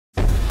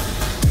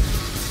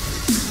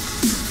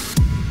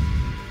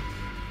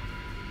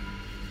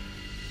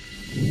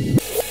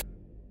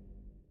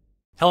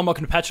Hello and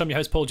welcome to Patch. I'm your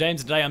host Paul James,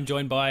 and today I'm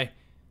joined by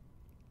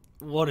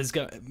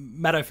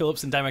Matto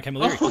Phillips and Damo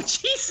Camilleri. Oh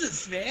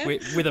Jesus, man!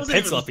 With a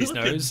pencil up his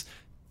nose,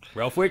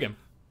 Ralph Wiggum.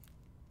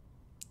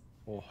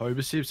 Or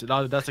Homer Simpson.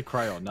 No, that's a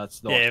crayon.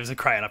 That's not. Yeah, it was a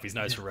crayon up his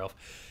nose for Ralph.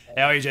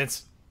 How are you,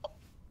 gents?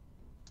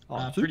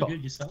 Pretty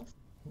good. Yourself?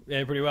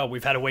 Yeah, pretty well.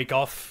 We've had a week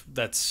off.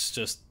 That's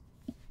just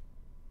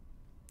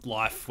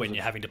life when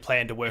you're having to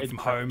plan to work from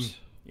home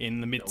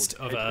in the midst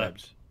of a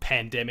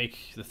pandemic.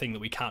 The thing that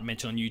we can't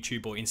mention on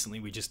YouTube, or instantly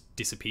we just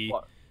disappear.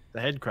 What? The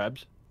head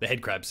crabs? The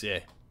head crabs, yeah.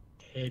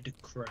 Head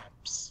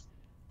crabs.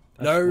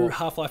 No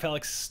Half-Life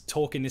Alyx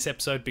talk in this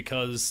episode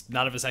because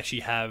none of us actually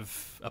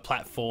have a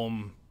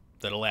platform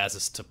that allows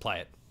us to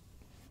play it.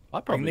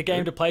 Bring the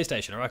game to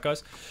PlayStation, alright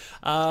guys?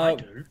 I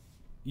do.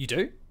 You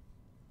do?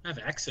 I have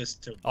access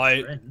to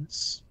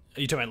friends. Are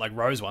you talking about like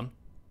Rose one?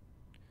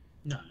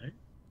 No.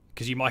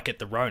 Because you might get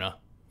the Rona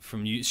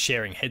from you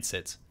sharing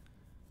headsets.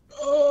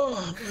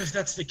 Oh, if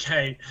that's the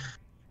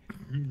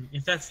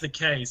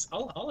case,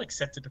 I'll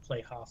accept it to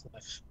play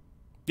Half-Life.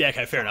 Yeah,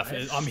 okay, fair enough.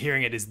 I'm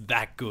hearing it is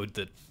that good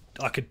that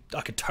I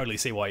could totally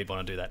see why you'd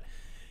want to do that.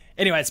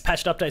 Anyway, it's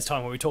Patched Updates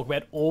time where we talk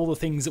about all the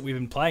things that we've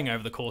been playing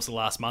over the course of the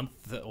last month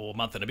or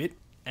month and a bit.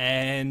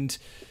 And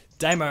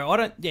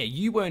Damo,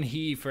 you weren't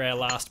here for our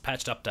last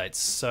Patched Updates,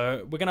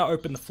 so we're going to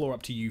open the floor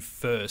up to you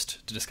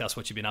first to discuss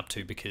what you've been up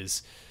to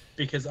because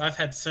I've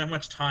had so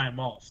much time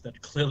off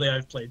that clearly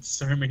I've played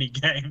so many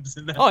games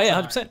in that Oh yeah,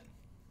 time. 100%.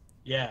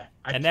 Yeah.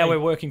 Now we're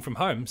working from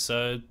home,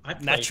 so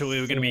naturally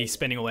we're going to be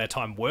spending all our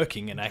time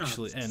working and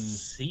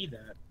see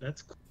that.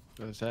 That's cool.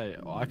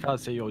 I can't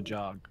see your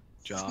jar.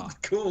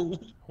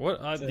 Cool.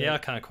 What? I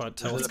can't quite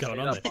tell what's going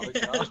on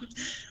there.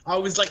 I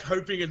was like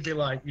hoping it'd be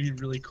like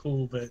really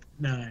cool, but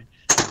no.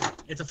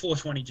 It's a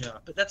 420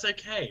 jar, but that's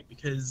okay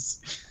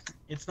because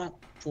it's not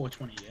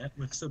 420 yet.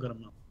 We've still got a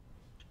month.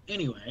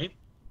 Anyway,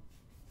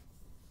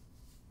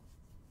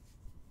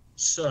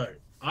 so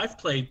I've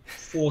played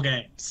 4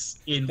 games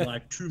in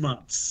like 2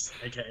 months.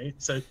 Okay,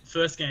 so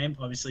first game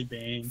obviously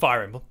being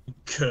Fire Emblem,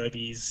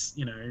 Kirby's,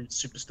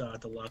 Superstar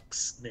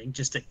Deluxe thing,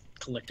 just to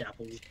collect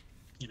apples,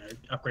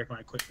 upgrade my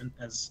equipment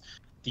as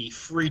the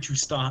free to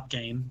start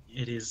game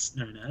it is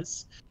known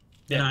as.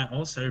 Yeah. Then I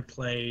also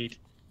played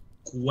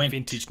Gwent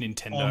vintage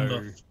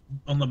Nintendo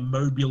on the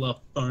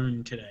mobile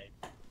phone today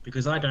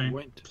because I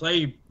don't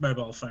play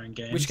mobile phone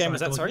games. Which game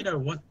was that? Sorry, you know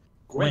what?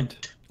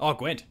 Gwent. Oh,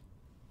 Gwent.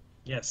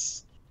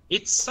 Yes.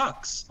 It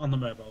sucks on the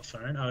mobile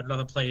phone. I would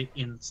rather play it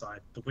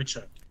inside The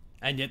Witcher.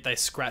 And yet they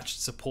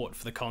scratched support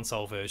for the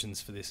console versions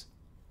for this.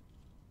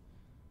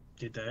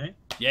 Did they?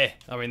 Yeah,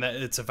 I mean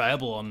it's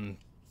available on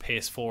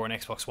PS4 and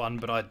Xbox One,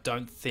 but I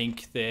don't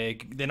think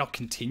they're not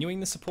continuing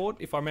the support.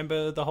 If I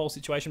remember the whole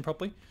situation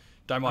properly,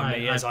 don't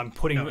mind me as I'm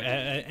putting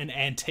an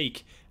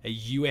antique, a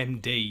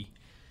UMD,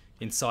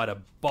 inside a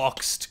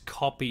boxed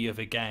copy of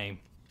a game.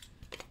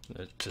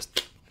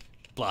 Just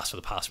blast for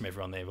the past from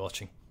everyone there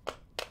watching.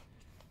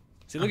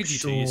 See, look at you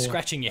two. You're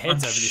scratching your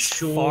heads over this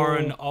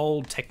foreign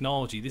old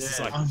technology. This is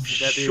like I'm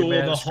sure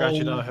the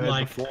scratching whole I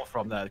heard before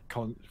from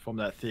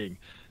that thing.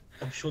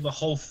 I'm sure the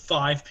whole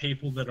 5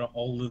 people that are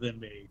older than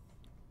me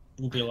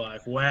will be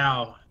like,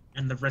 "Wow!"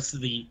 And the rest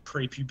of the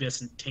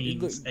prepubescent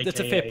teens, that's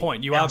aka a fair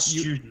point. You our are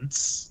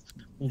students.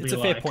 It's a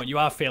fair point. You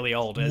are fairly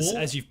old,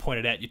 as you've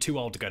pointed out. You're too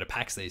old to go to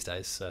PAX these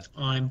days. So.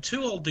 I'm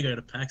too old to go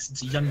to PAX.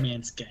 It's a young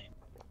man's game.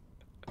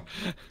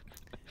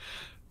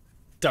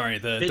 Don't worry,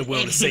 the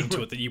world has seen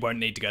to it that you won't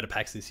need to go to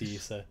PAX this year.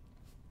 So.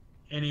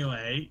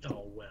 Anyway,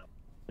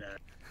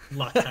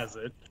 luck has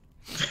it.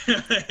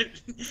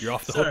 You're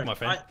off the hook, my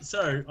friend.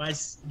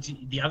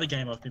 The other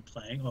game I've been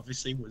playing,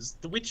 obviously, was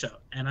The Witcher,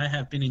 and I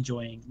have been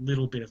enjoying a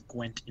little bit of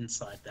Gwent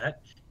inside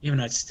that, even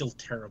though it's still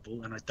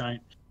terrible, and I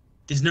don't...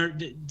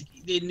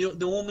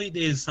 Normally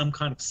there's some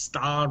kind of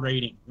star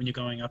rating when you're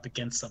going up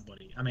against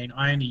somebody. I mean,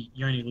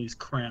 you only lose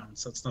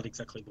crowns, so it's not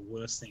exactly the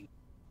worst thing,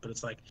 but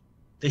it's like,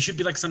 there should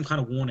be like some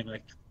kind of warning,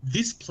 like,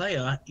 this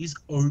player is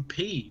OP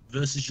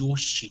versus your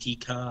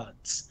shitty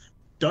cards.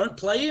 Don't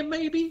play him,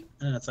 maybe?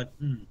 And it's like,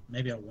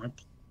 maybe I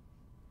won't.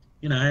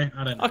 I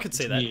don't know. I could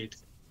see that. Weird.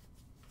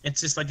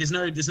 It's just like there's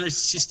no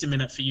system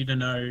in it for you to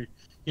know.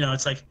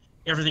 It's like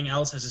everything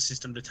else has a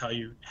system to tell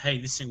you, hey,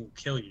 this thing will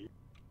kill you.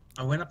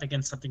 I went up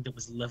against something that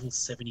was level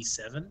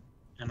 77,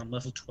 and I'm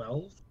level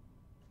 12.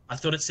 I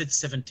thought it said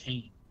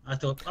 17. I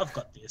thought, I've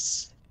got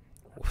this.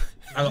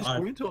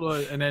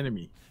 Is an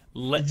enemy?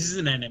 This is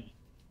an enemy.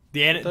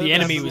 The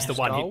enemy was the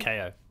one-hit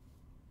KO.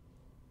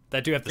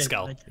 They do have the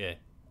skull, yeah.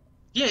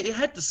 Yeah, it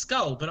had the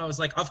skull, but I was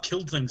like, I've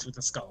killed things with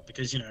the skull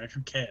because,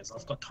 who cares?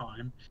 I've got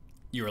time.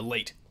 You're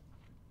elite.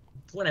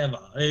 Whatever.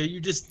 You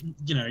just,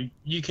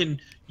 you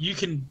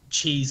can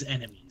cheese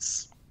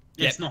enemies.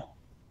 It's not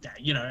that,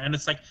 and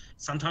it's like,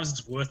 sometimes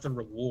it's worth the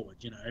reward,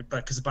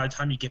 but because by the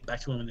time you get back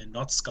to them and they're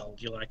not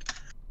skulled, you're like,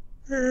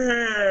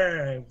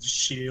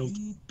 shield,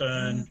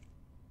 burn,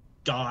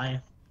 die.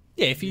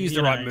 Yeah, if you use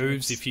the right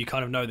moves, if you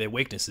kind of know their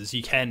weaknesses,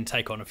 you can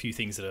take on a few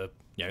things that are,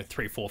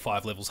 3, 4,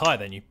 5 levels higher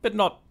than you, but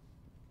not...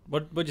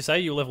 What'd you say?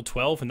 You're level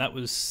 12 and that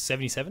was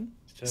 77?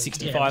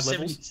 65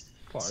 levels?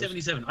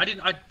 77.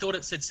 I thought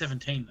it said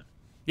 17 though.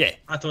 Yeah.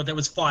 I thought that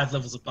was 5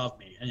 levels above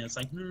me, and it's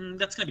like,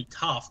 that's gonna be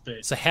tough,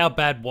 but So how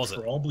bad was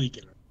it? probably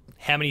get it.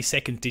 How many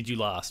seconds did you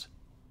last?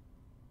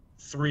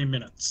 3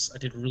 minutes. I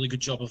did a really good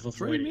job of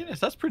avoiding. 3 minutes.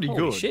 That's pretty Holy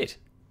good. shit!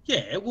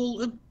 Yeah,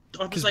 well, I was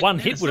Because like, one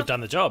man, hit it's would have not-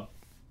 done the job.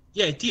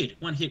 Yeah, it did.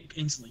 One hit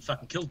instantly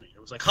fucking killed me. It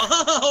was like,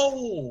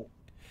 oh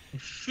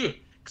shit.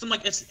 Because I'm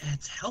like,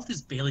 its health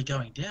is barely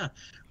going down.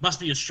 Must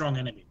be a strong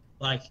enemy.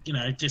 Like,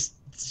 just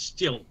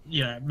still,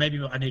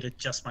 maybe I need to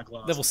adjust my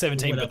glasses. Level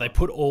 17, but they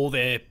put all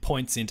their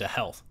points into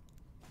health.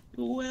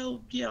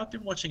 Well, yeah, I've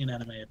been watching an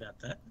anime about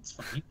that. It's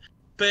funny.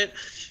 But,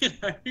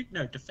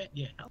 no, defense,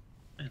 yeah, health.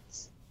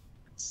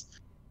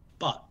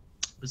 But,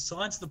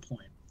 besides the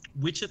point,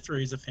 Witcher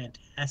 3 is a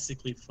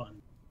fantastically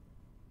fun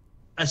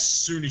as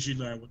soon as you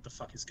know what the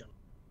fuck is going on.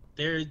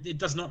 It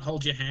does not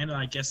hold your hand, and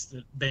I guess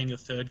that being the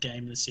third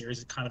game in the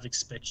series, it kind of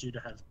expects you to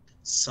have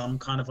some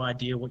kind of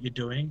idea what you're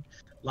doing.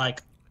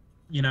 Like,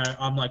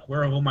 I'm like,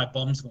 where are all my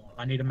bombs gone?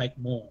 I need to make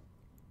more.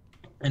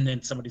 And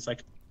then somebody's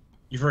like,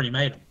 you've already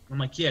made them. I'm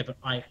like, yeah, but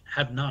I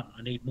have none.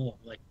 I need more.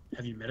 Like,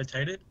 have you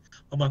meditated?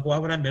 I'm like, why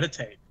would I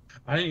meditate?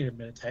 I don't need to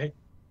meditate.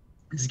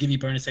 Does it give you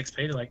bonus XP?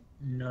 They're like,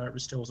 no, it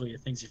restores all your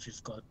things if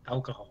you've got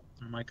alcohol.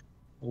 And I'm like,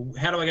 well,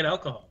 how do I get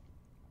alcohol?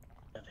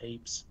 I have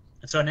heaps.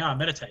 And so now I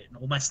meditate, and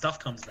all my stuff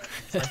comes back.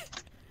 It's like,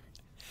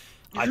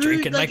 I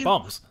drink and make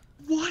bombs.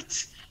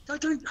 What? I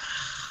don't.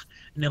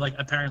 And they're like,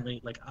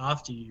 apparently, like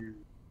after you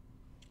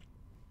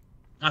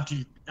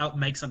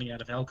make something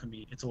out of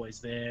alchemy, it's always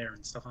there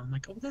and stuff. I'm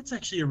like, oh, that's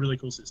actually a really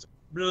cool system.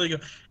 Really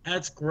good. And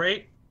it's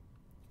great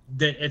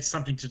that it's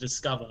something to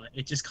discover.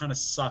 It just kind of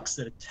sucks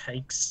that it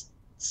takes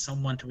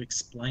someone to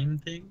explain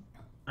things,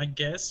 I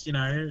guess.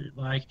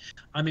 Like,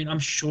 I mean, I'm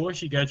sure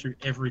if you go through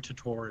every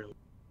tutorial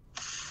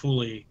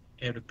fully,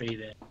 it would be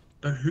there.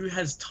 But who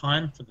has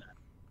time for that?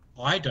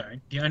 I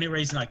don't. The only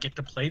reason I get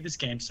to play this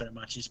game so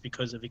much is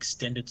because of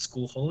extended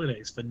school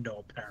holidays for no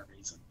apparent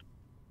reason.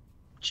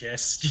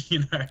 Just,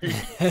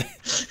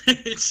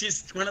 it's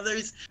just one of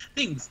those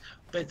things.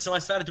 But so I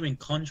started doing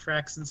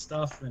contracts and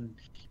stuff, and,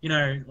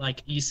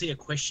 like you see a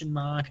question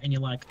mark and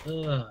you're like,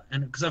 ugh.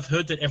 And because I've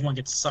heard that everyone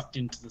gets sucked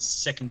into the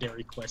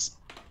secondary quest,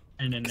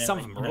 and then Some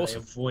of them are they awesome.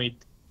 avoid.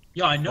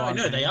 Yeah, I know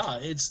Frying they pan. are.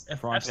 It's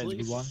Frying absolutely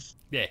pan's a good one.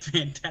 Yeah.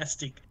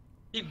 fantastic.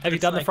 Have you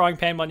done the frying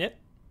pan one yet?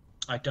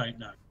 I don't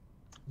know.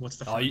 What's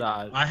the Oh, frying?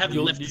 No, I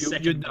haven't left the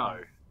second. You'd know.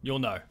 You'll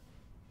know.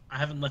 I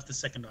haven't left the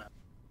second one.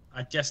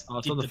 I just Oh,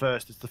 it's did not the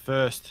first. It's the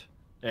first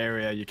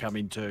area you come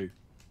into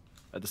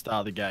at the start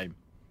of the game.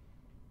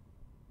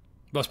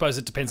 Well, I suppose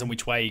it depends on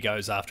which way he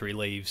goes after he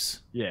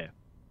leaves. Yeah.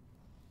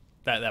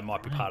 That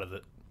might be part of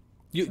it.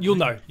 You'll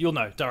know. You'll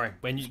know. Don't worry.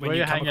 When you Where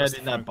you come hang across out the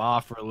in frying- that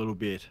bar for a little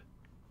bit,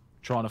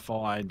 trying to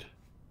find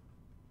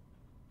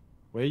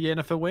where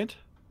Yennefer went.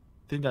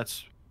 I think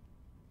that's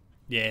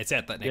Yeah, it's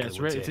out that neck of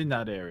the woods. it's in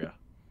that area.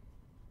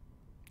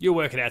 You'll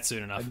work it out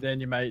soon enough. And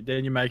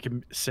then you make a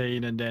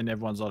scene, and then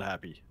everyone's not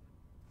happy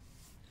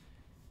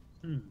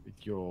with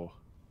your.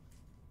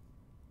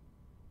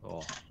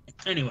 Oh,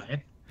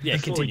 Anyway, Yeah,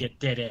 before we continue. get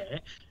dead air.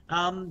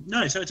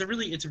 No, so it's a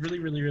really,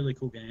 really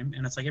cool game,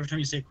 and it's like every time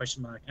you see a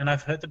question mark, and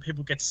I've heard that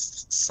people get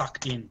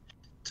sucked in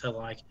to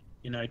like,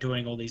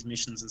 doing all these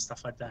missions and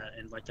stuff like that,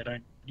 and like they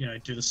don't,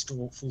 do the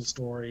full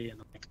story, and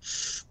like,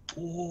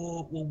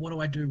 oh, well, what do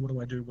I do? What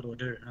do I do? What do I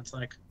do? And it's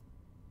like,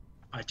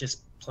 I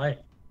just play.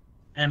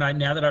 And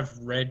now that I've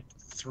read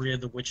 3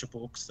 of the Witcher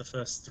books, the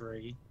first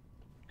 3,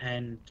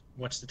 and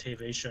watched the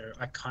TV show,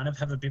 I kind of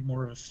have a bit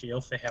more of a feel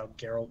for how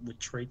Geralt would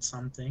treat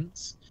some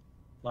things.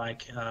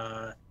 Like,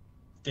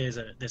 there's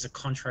a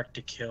contract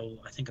to kill,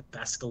 I think, a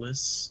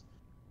basilisk,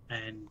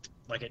 and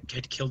like it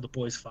had killed the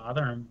boy's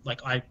father, and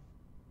like I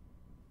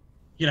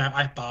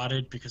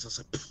bartered because I was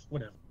like,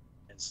 whatever.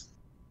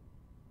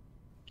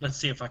 Let's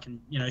see if I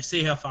can,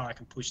 see how far I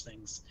can push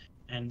things,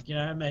 and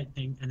I made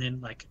thing, and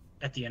then like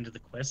at the end of the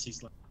quest,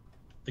 he's like,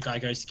 the guy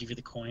goes to give you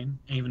the coin,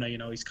 even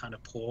though he's kind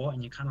of poor,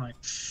 and you're kind of like,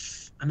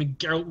 I mean,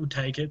 Geralt would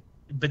take it,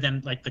 but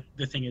then like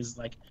the thing is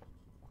like,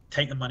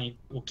 take the money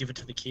or give it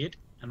to the kid,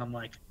 and I'm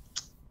like,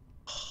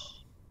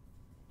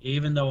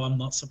 even though I'm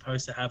not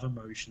supposed to have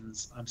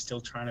emotions, I'm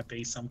still trying to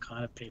be some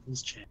kind of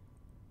people's champ.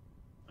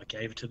 I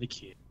gave it to the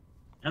kid.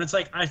 And it's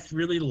like, I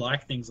really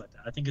like things like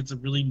that. I think it's a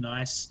really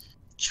nice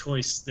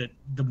choice that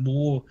the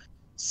more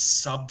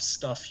sub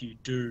stuff you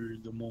do,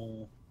 the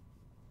more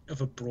of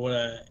a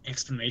broader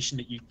explanation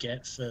that you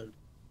get for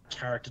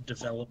character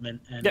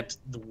development and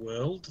the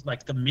world.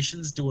 Like, the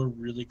missions do a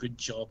really good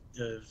job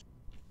of,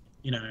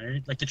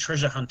 like the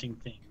treasure hunting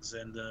things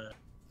and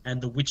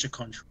the Witcher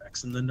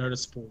contracts and the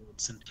notice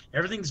boards, and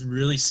everything's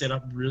really set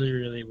up really,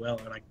 really well.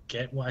 And I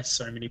get why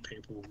so many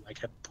people like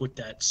have put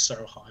that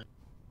so high,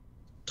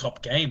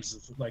 top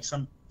games, like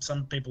some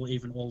people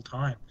even all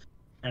time.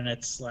 And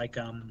it's like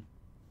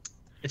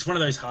it's one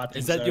of those hard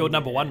things. Is that your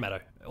number one, Matto,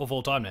 of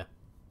all time now?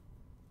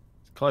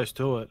 it's close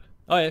to it.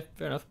 Oh yeah,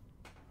 fair enough.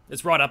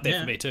 It's right up there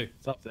for me too.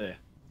 It's up there.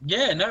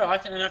 Yeah, no, I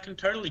can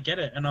totally get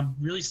it, and I'm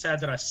really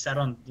sad that I sat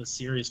on the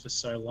series for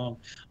so long.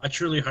 I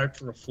truly hope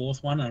for a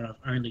 4th one, and I've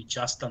only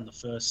just done the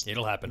first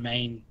It'll happen.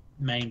 main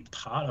main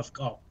part of.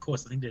 Oh, of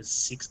course, I think there's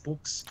 6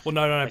 books. Well,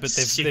 no, Like but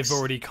they've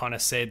already kind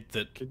of said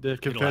that They've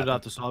confirmed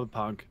after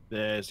Cyberpunk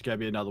there's going to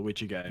be another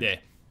Witcher game. Yeah.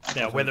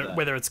 Now,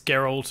 whether it's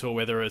Geralt or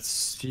whether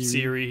it's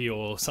Ciri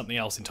or something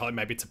else entirely,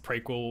 maybe it's a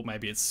prequel,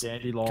 maybe it's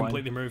Dandelion.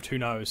 completely moved. Who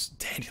knows?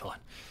 Dandelion.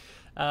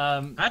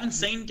 I haven't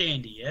seen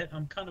Dandy yet.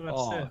 I'm kind of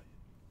upset.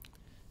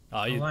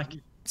 I like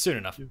it. Soon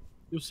enough.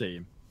 You'll see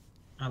him.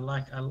 I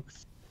like.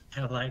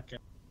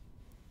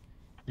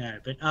 No,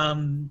 but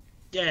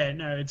yeah,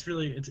 no, it's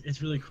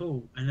really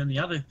cool. And then the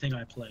other thing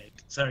I played.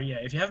 So yeah,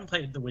 if you haven't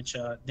played The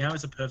Witcher, now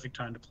is a perfect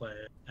time to play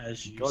it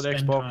as you got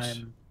spend Xbox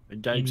time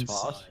and Games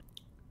inside. Pass.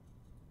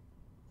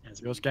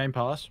 You got Game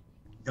Pass.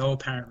 No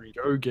apparent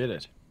reason. Go get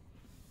it.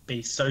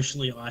 Be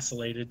socially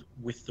isolated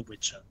with The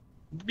Witcher.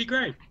 It'd be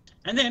great.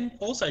 And then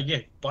also, yeah,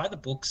 buy the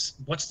books,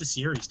 watch the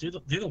series, do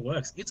the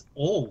works. It's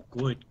all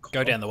good.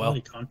 Go down the well.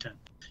 Content.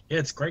 Yeah,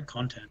 it's great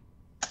content.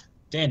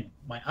 Then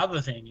my other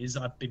thing is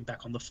I've been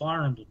back on the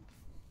Fire Emblem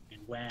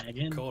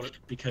wagon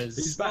because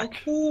he's back.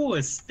 Of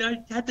course, I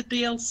had the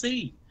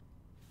DLC.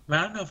 Well,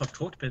 I don't know if I've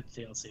talked about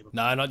the DLC before.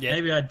 No, not yet.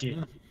 Maybe I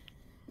did.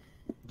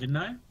 Didn't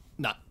I?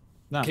 No.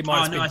 Keep in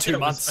mind, it's been 2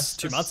 months.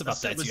 2 months of I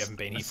said updates. You haven't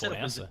been here for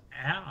now. So.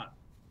 Out.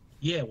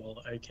 Yeah.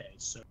 Well, okay.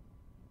 So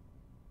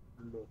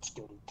let's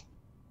get it.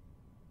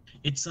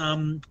 It's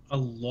a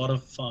lot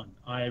of fun.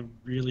 I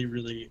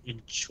really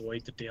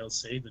enjoyed the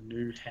DLC, the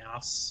new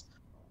house,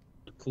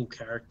 the cool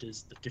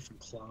characters, the different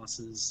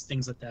classes,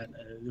 things like that.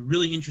 They're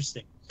really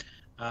interesting.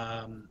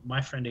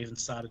 My friend even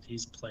started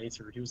his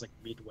playthrough. He was like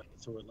midway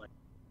through it. Like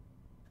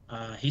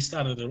he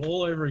started it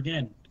all over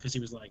again because he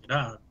was like,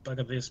 "No,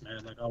 bugger this,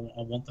 man! Like I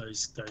want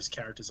those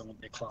characters. I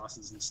want their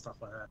classes and stuff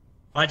like that."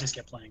 I just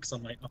kept playing because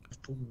I'm like,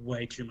 I've put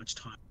way too much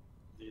time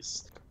into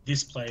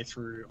this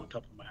playthrough on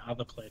top of my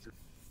other playthrough.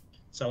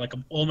 So like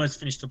I'm almost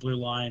finished the Blue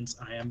Lions.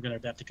 I am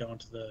about to go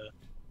onto the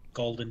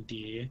Golden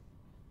Deer,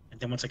 and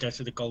then once I go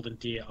through the Golden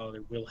Deer, I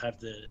will have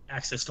the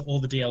access to all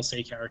the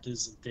DLC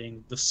characters and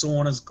thing. The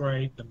sauna's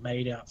great. The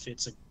maid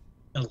outfits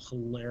are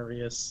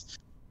hilarious.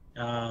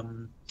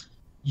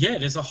 Yeah,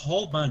 there's a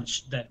whole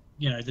bunch that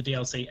the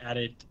DLC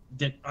added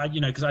that I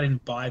because I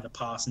didn't buy the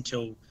pass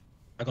until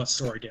I got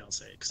story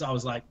DLC because I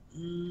was like,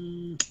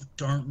 I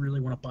don't really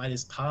want to buy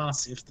this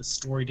pass if the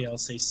story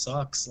DLC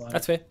sucks. Like,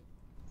 that's fair.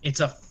 It's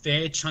a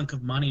fair chunk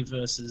of money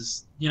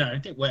versus,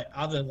 where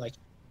other, like,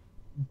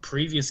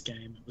 previous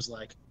game, it was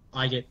like,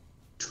 I get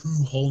 2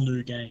 whole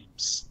new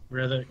games,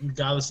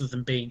 regardless of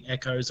them being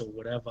echoes or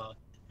whatever.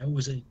 It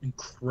was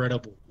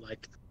incredible.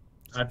 Like,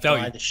 I'd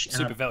buy the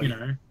super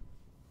value.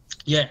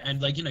 Yeah,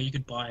 and, like, you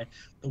could buy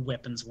the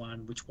weapons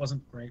one, which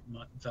wasn't great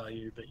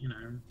value, but, you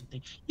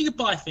could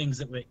buy things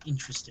that were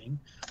interesting.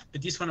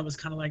 But this one, it was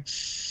kind of like,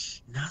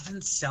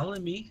 nothing's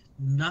selling me.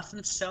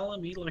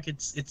 Like,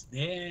 it's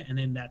there. And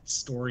then that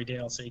story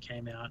DLC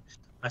came out.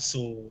 I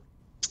saw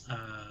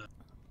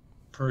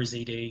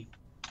ProZD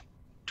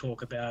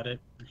talk about it,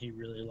 and he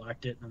really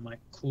liked it. And I'm like,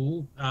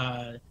 cool.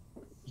 You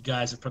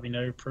guys have probably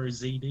know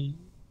ProZD.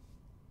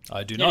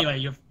 I do not. Anyway,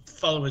 your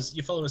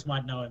followers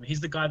might know him. He's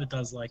the guy that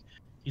does, like,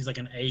 he's like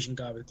an Asian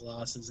guy with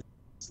glasses.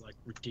 He's like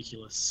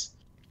ridiculous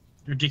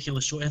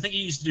short. I think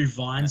he used to do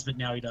Vines, but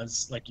now he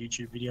does like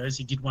YouTube videos.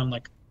 He did one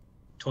like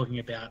talking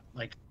about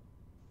like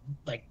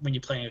when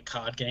you're playing a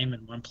card game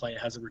and one player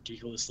has a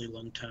ridiculously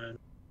long turn.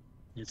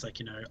 And it's like,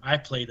 I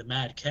play the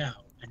mad cow,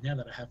 and now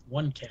that I have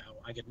 1 cow,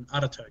 I get an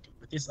udder token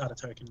with this udder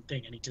token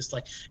thing. And he just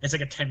like, it's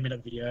like a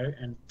 10-minute video,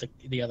 and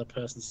the other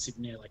person's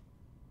sitting there like,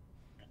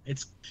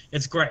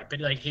 it's great. But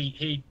like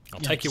he I'll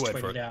take your word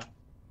for it. Out.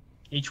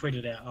 He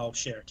tweeted out, I'll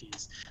share it to you.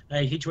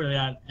 He tweeted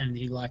out and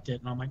he liked it,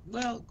 and I'm like,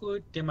 well,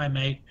 good. Then my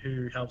mate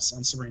who helps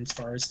on Serene's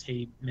Forest,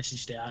 he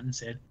messaged out and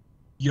said,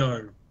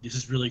 yo, this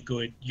is really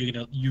good.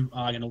 You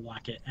are gonna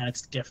like it, and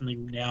it's definitely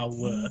now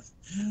worth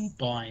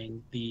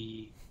buying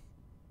the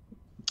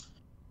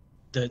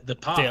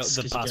pass.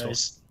 The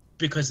pass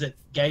because it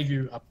gave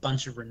you a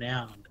bunch of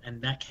renown, and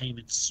that came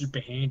in super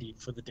handy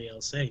for the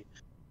DLC.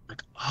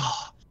 Like,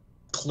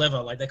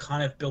 clever. Like they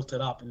kind of built it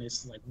up in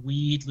this like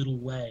weird little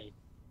way.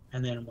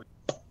 And then I'm like,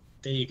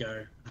 there you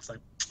go. It's like,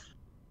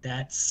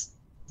 that's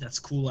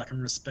cool. I can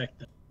respect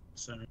that.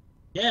 So,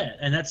 yeah,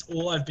 and that's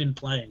all I've been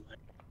playing. Like,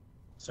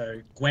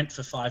 so, went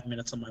for 5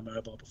 minutes on my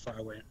mobile before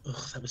I went,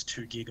 that was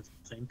 2 gig,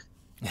 I think.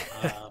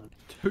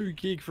 2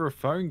 gig for a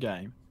phone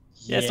game?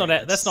 Yeah,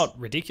 that's not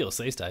ridiculous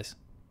these days.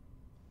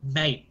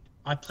 Mate,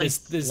 I played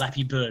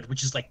Flappy Bird,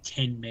 which is like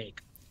 10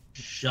 meg.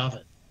 Shove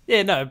it.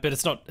 Yeah, no, but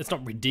it's not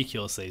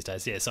ridiculous these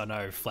days. Yes, I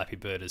know Flappy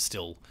Bird is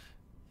still...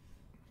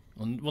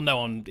 Well, no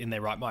one in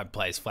their right mind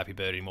plays Flappy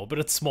Bird anymore, but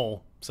it's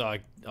small, so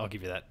I'll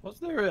give you that. Was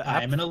there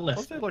like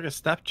a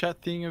Snapchat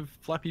thing of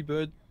Flappy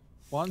Bird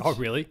once? Oh,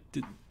 really?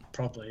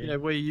 Probably. Yeah,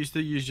 where you used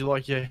to use your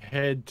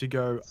head to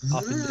go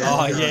up and down.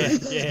 Oh,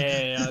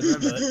 yeah, I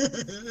remember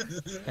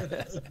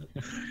that.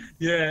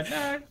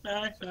 Yeah,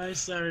 no,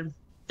 so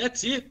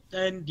that's it.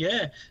 And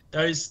yeah,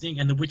 those things,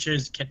 and The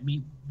Witcher's kept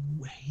me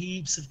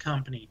heaps of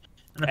company.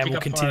 And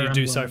we'll continue to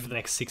do so for the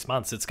next 6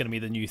 months. It's going to be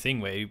the new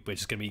thing where we're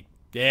just going to be,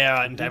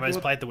 and Damo's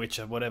played The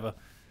Witcher, whatever.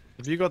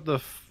 Have you got the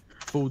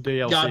full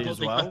DLC Yeah, as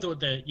well? I thought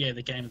the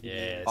game of the year.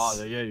 Yes.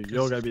 Oh, yeah, you're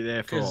going to be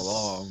there for a 'cause-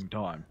 long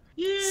time.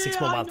 Yeah, 6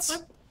 more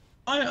months.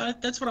 I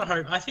that's what I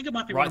hope. I think it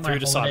might be Right one of my through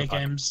to holiday Cyberpunk.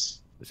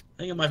 games. I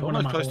think it might It's be one of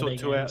almost my close to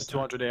holiday a games.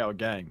 200-hour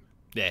game.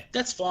 Yeah.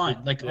 That's fine.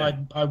 Like Yeah.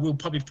 I will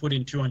probably put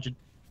in 200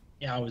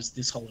 hours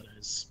this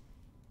holidays.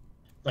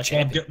 Like I'll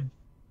Champion.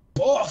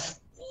 get off.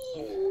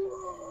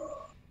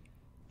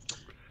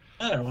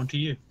 On to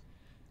you.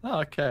 Oh,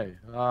 okay.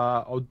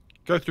 I'll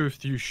go through a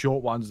few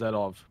short ones that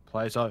I've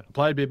played. So I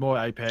played a bit more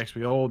Apex.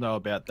 We all know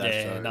about that.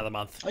 Yeah, so another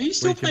month. Are you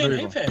still We can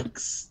playing move on.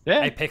 Apex?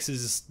 Yeah, Apex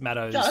is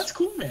Matto's Yeah, that's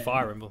cool, man.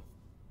 Fire Emblem.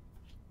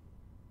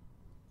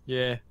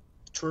 yeah.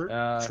 True.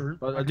 True.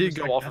 But I can did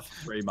go respect off that.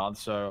 for 3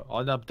 months, so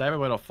I know Damon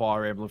went off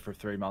Fire Emblem for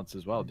 3 months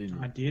as well,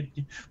 didn't I you?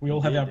 did. We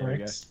all have Yeah, our there we go.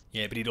 breaks.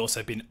 Yeah, but he'd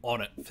also been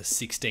on it for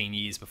 16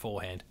 years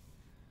beforehand.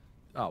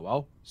 Oh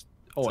well, it's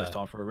always So,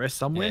 time for a rest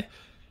somewhere.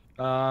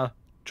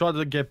 Tried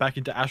to get back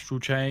into Astral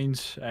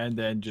Chains and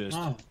then just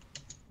Oh,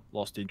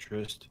 lost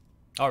interest.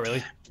 Oh,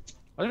 really?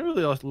 I didn't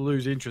really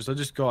lose interest. I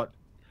just got,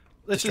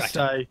 let's just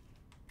Distracted.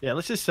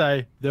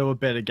 say there were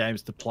better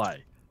games to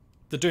play.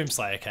 The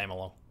Doomslayer came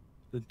along.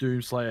 The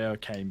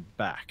Doomslayer came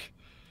back.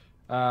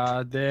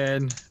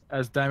 Then,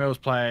 as Damo was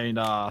playing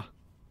The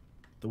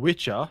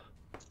Witcher,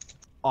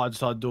 I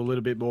decided to do a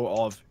little bit more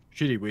of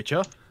shitty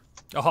Witcher.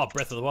 Oh,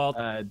 Breath of the Wild.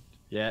 I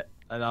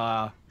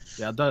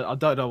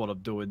don't know what I'm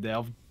doing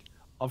now.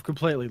 I've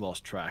completely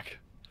lost track.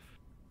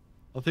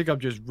 I think I'm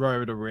just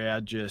roaming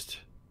around,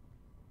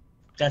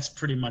 that's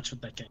pretty much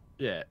what that game.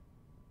 yeah.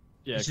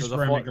 It's just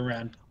Because roaming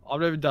around.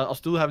 I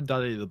still haven't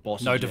done any of the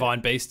bosses. No yet. Divine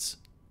Beasts.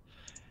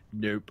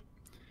 Nope.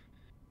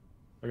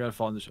 I gotta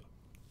find this.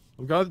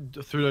 I'm going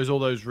through all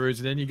those routes,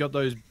 and then you got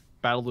those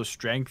Battle of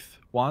Strength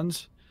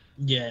ones.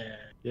 Yeah.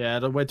 Yeah,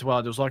 I went to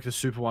one. It was like the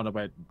super one. I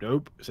went,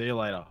 nope. See you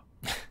later.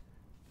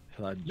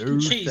 Like, You no can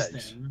cheese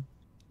thanks. them.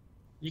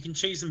 You can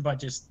cheese them by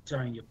just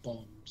throwing your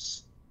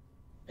bombs.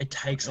 It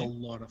takes a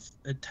lot of.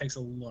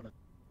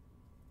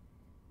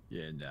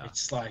 Yeah, no.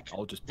 It's like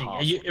I'll just thing.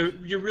 pass.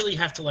 You really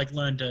have to like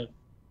learn to.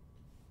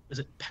 Is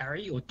it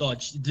parry or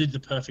dodge? You do the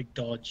perfect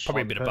dodge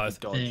Probably a bit of both.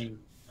 Dodge. thing.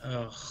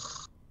 Ugh.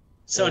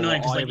 So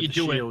annoying because I like with you the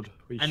do it shield,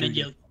 we and then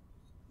shoot you,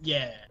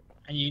 yeah,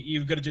 and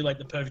you've got to do like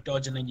the perfect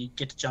dodge and then you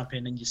get to jump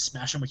in and you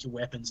smash them with your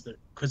weapons, but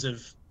because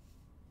of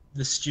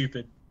the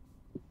stupid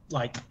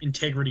like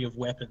integrity of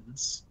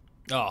weapons,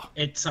 Oh,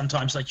 it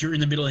sometimes like you're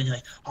in the middle and you're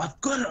like, I've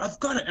got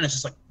it, and it's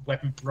just like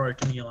weapon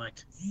broke and you're like,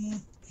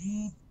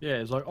 Yeah,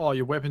 it's like, oh,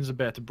 your weapon's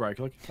about to break.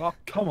 Like, oh,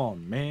 come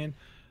on, man.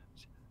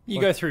 you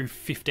go through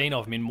 15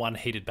 of them in one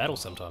heated battle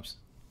sometimes.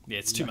 Yeah,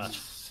 it's too much.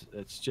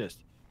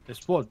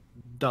 It's what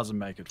doesn't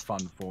make it fun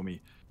for me.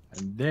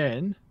 And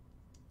then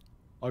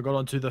I got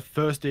onto the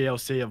first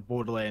DLC of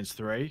Borderlands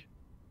 3.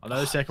 I know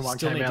the second one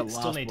came out last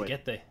Still need week. to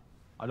get there.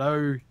 I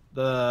know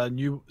the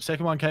new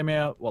second one came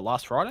out,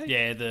 last Friday?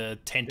 Yeah, the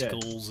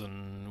tentacles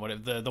and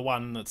whatever. The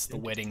one that's the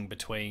wedding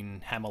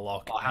between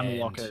Hammerlock, Oh,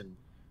 Hammerlock and and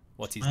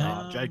what's his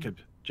name? Jacob.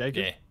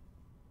 Yeah.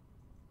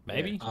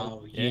 Maybe?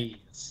 oh Yeah.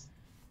 yes,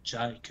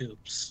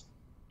 Jacobs.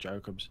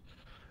 Jacobs.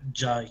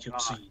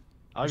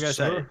 I was gonna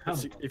say, Sure,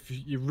 if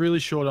you're really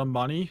short on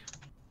money,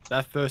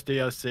 that first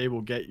DLC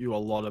will get you a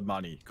lot of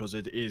money because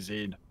it is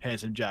in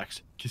Handsome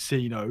Jack's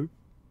casino.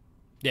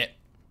 Yeah.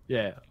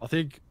 Yeah, I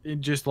think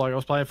in just like I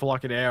was playing for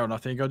like an hour, and I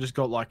think I just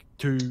got like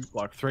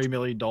 $3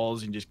 million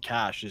in just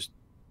cash, just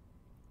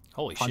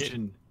Holy shit.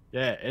 punching.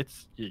 Yeah,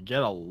 you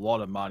get a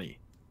lot of money.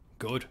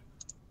 Good.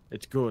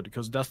 It's good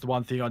because that's the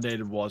one thing I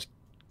needed was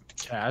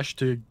cash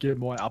to get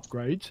my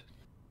upgrades.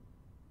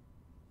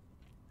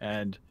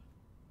 And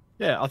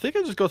yeah, I think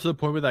I just got to the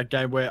point with that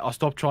game where I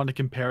stopped trying to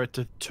compare it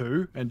to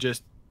 2 and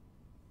just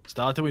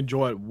started to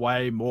enjoy it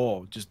way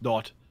more. Just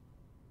not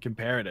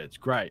comparing it. It's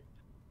great.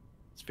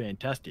 It's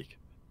fantastic.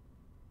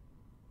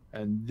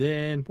 And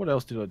then what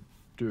else did I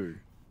do?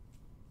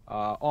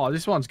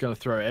 This one's going to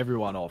throw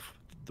everyone off.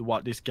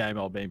 This game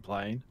I've been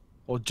playing,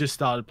 or just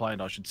started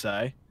playing, I should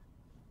say.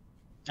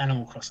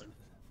 Animal Crossing.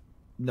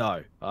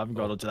 No, I haven't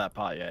got onto that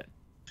part yet.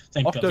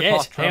 Thank Octopath God. Yet. Hang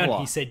on, Traveler.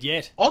 he said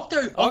yet.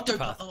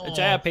 Octopath. A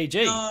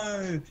JRPG.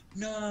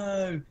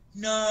 No.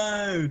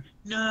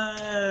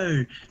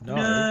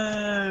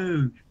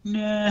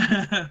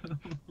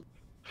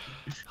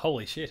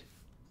 Holy shit.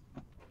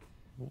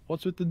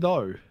 What's with the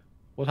no?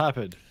 What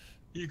happened?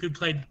 You could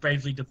play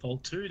Bravely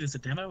Default 2. There's a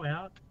demo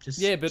out.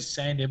 Yeah, but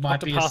saying there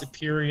might be a Octopath-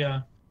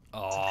 superior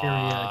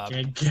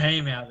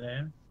game out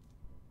there.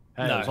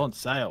 Hey, No. it was on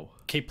sale.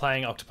 Keep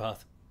playing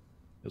Octopath.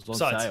 It was on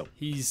Besides, sale.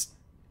 he's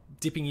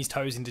dipping his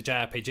toes into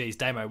JRPGs.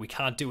 Damo, we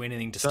can't do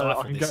anything to So I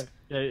stifle can this.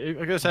 go. Yeah,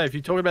 I'm gonna say if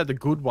you talk about the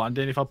good one,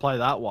 then if I play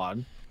that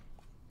one,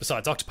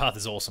 Besides, Octopath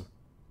is awesome.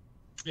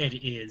 It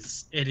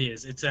is.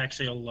 It's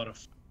actually a lot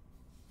of.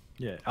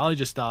 yeah, I only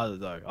just started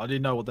though. I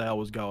didn't know what the hell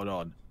was going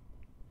on.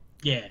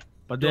 Yeah.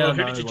 But Well, now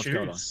who I know did you what's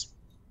going on. choose?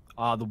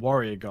 The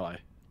warrior guy.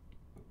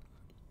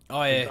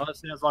 Oh, The yeah. guy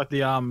sounds like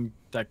the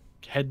that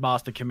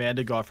headmaster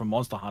commander guy from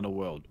Monster Hunter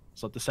World.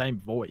 It's like the same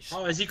voice.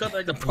 Oh, has he got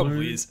like the Probably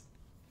blue? is.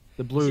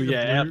 The blue, is he the blue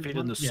outfit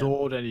one? and the Yeah.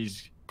 sword, and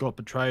he's got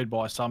betrayed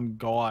by some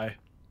guy.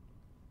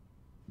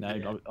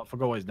 name. Yeah. I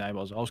forgot what his name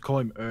was. I was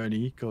calling him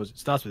Ernie because it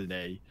starts with an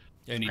E.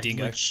 Only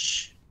Dingo.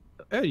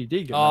 Ernie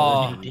Dingo.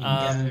 Oh,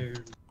 Dingo.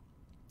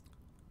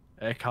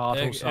 Eckhart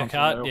or something.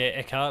 Eckhart, yeah,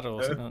 Eckhart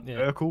or something.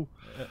 Yeah. Urkel.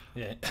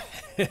 Yeah.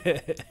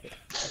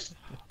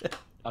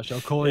 I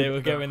shall call him. Yeah,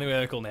 we'll go in the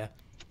Urkel now.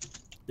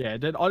 Yeah,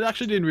 then I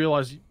actually didn't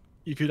realize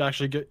you could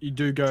actually you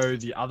do go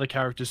the other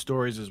characters'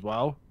 stories as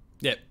well.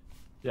 Yep.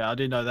 Yeah, I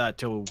didn't know that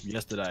till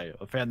yesterday.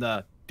 I found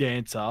the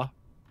dancer,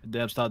 and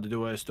then I started to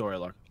do her story.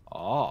 Like,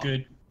 oh,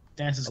 Good.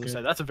 Dance is good.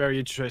 So that's a very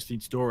interesting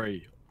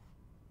story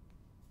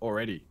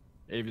already.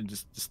 Even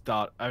just to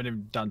start, I haven't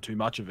even done too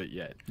much of it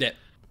yet. Yep.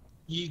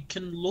 You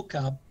can look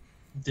up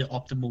the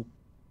optimal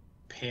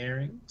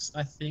pairings,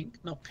 I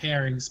think. Not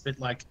pairings, but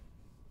like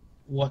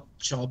what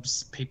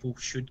jobs people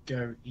should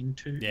go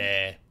into.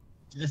 Yeah.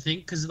 I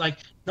think, because like,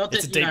 not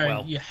It's that a you deep know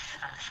well. you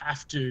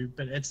have to,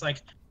 but it's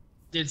like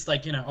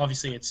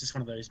obviously it's just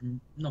one of those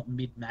not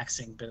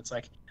mid-maxing, but it's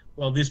like,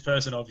 well, this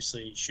person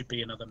obviously should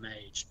be another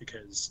mage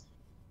because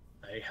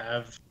they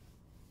have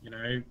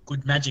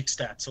good magic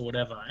stats or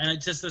whatever. And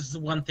it just is the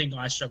one thing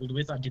I struggled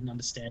with. I didn't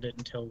understand it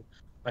until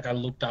like I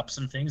looked up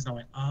some things and I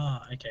went,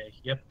 okay,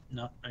 yep,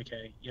 no,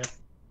 okay, yep.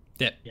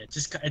 Yep. Yeah, it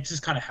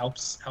just kind of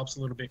helps a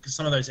little bit because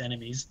some of those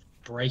enemies,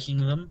 breaking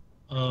them,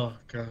 oh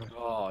god.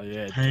 Oh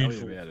yeah, Painful.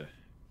 tell me about it.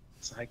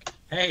 It's like,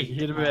 hey, You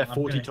hit them about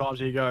 40 times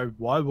and you go,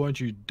 why won't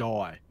you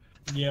die?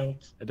 Yeah.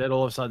 And then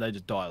all of a sudden they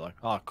just die. Like,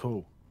 oh,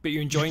 cool. But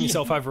you're enjoying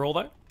yourself overall,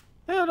 though?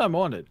 Yeah, I don't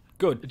mind it.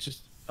 Good. It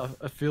just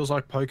it feels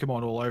like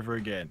Pokemon all over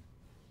again.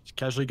 Just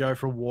casually go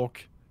for a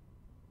walk,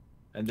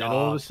 and then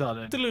all of a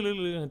sudden,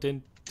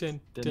 then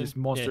this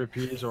monster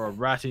appears, or a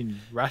rat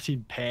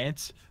in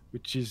pants,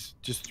 which is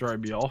just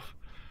throwing me off.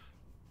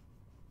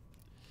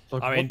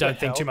 Like, I mean, don't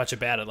think too much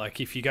about it.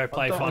 Like, if you go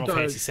play Final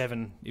Fantasy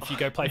VII,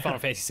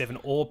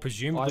 or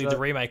presumably the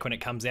remake when it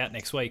comes out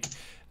next week,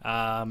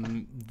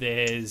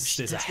 there's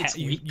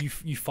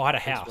you fight a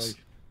house.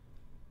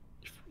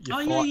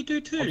 Yeah, you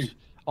do too.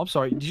 I'm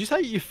sorry. Did you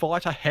say you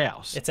fight a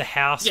house? It's a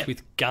house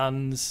with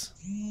guns,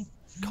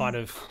 kind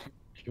of.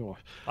 Sure.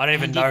 I don't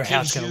even know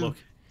how it's going to look.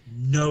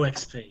 No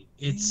XP.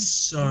 It's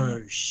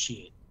so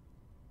shit.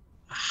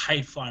 I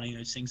hate finding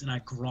those things, and I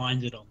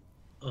grind it on.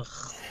 Ugh.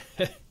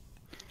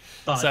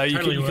 But so you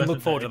totally can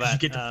look forward to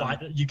that.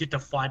 You get to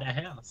fight a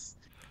house,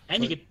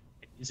 and you get.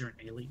 Is there an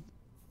alien?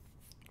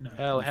 No.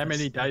 Hell, how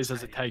many days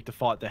does it take to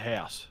fight the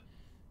house?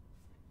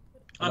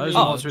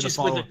 Just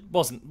with it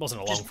wasn't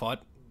a long fight.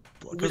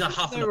 With a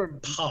huff and a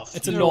puff.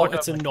 It's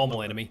a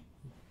normal enemy.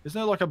 Isn't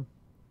there like a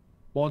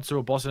monster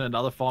or boss in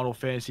another Final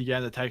Fantasy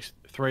game that takes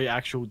 3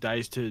 actual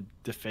days to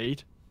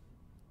defeat?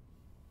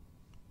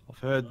 I've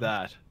heard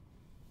that.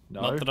 No?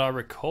 Not that I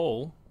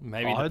recall.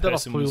 Maybe I heard that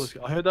off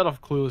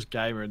Clueless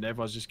Gamer, and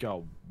everyone's just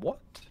going,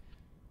 what?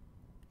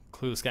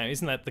 Clueless Gamer.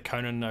 Isn't that the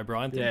Conan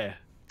O'Brien thing? Yeah.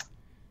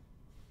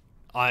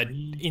 I'd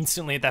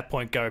instantly at that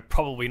point go,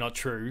 probably not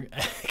true,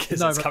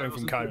 because it's coming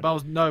from Conan.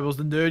 It was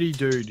the nerdy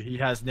dude he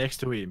has next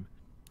to him.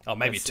 Oh,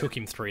 maybe it took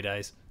him 3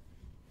 days.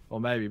 Or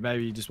maybe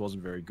he just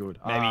wasn't very good.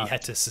 Maybe he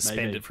had to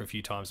suspend it for a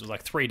few times. It was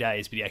like 3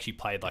 days, but he actually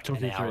played like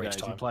an hour each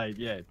time.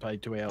 He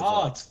played 2 hours.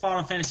 Oh, it's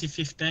Final Fantasy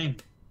 15.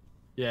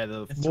 Yeah,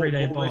 the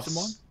 3-day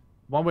boss.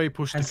 One where you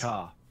push the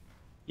car.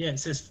 Yeah, it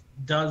says,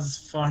 does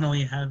Final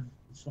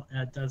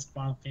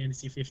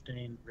Fantasy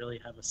 15 really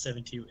have a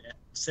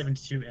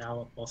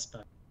 72-hour boss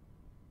battle?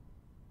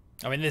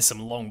 I mean, there's some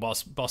long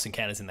boss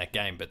encounters in that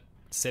game, but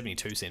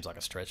 72 seems like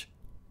a stretch.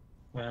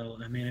 Well,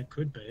 I mean, it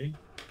could be.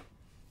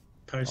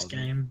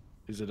 Post-game.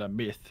 Is it a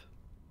myth?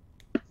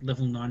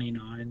 Level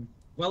 99.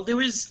 Well, there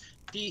was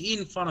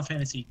in Final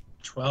Fantasy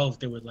 12,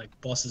 there were like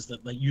bosses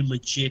that like you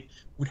legit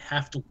would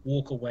have to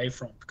walk away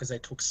from because they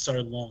took so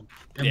long.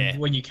 And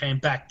when you came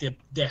back,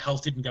 their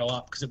health didn't go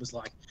up because it was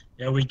like,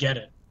 yeah, we get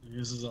it.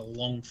 This is a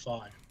long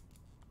fight.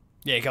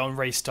 Yeah, go and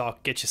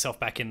restock, get yourself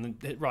back in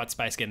the right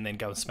space again, and then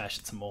go and smash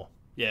it some more.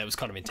 Yeah, it was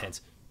kind of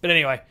intense. But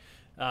anyway,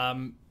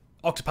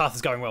 Octopath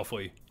is going well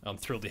for you. I'm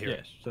thrilled to hear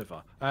it. So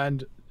far.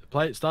 And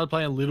started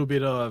playing a little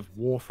bit of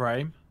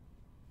Warframe.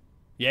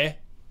 Yeah?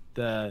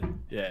 So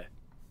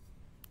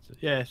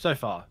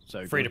far.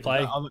 So free to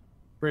play?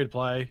 Free to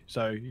play,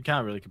 so you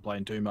can't really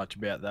complain too much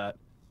about that.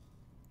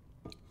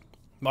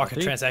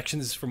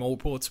 Microtransactions from all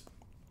reports,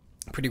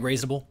 pretty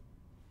reasonable.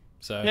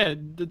 So yeah,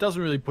 it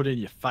doesn't really put it in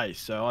your face,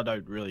 so I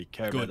don't really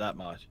care about that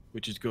much,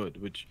 which is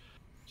good. Which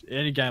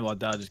any game like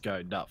that, I just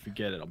go, nah,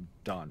 forget it, I'm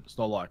done. It's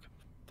not like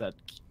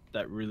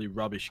that really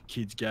rubbish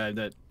kids game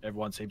that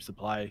everyone seems to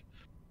play.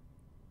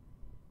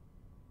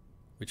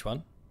 Which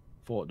one?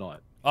 Fortnite.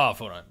 Oh,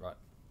 Fortnite, right.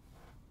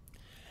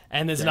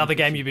 And there's another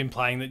game you've been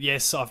playing that,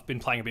 yes, I've been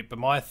playing a bit, but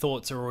my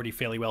thoughts are already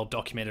fairly well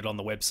documented on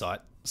the website.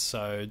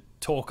 So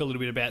talk a little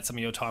bit about some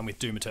of your time with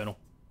Doom Eternal.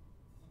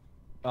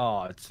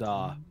 Oh, it's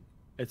a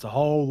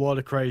whole lot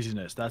of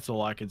craziness. That's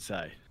all I can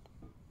say.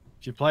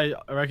 I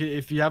reckon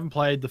if you haven't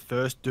played the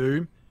first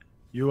Doom,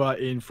 you are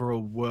in for a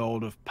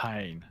world of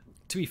pain.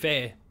 To be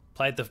fair,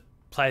 played the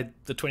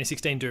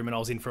 2016 Doom and I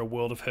was in for a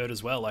world of hurt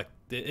as well. Like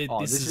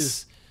this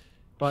is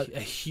But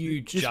a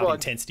huge this jump one,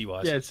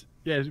 intensity-wise.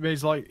 it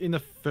means like in the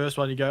first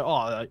one you go,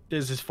 oh, like,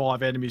 there's just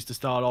 5 enemies to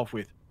start off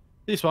with.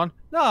 This one,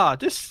 nah,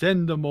 just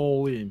send them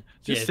all in.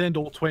 Just send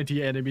all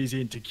 20 enemies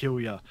in to kill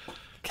you.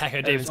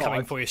 Cacodemon's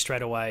coming for you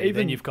straight away.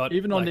 Then you've got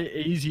even like, on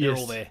the easiest,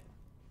 they're all there.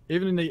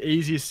 Even in the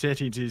easiest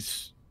settings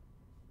is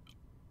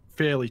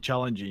fairly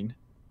challenging.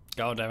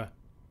 Go on, Damo.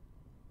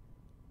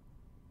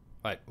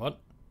 Wait, what?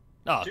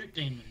 Oh, Duke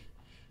Demon.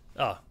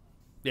 oh,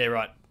 yeah,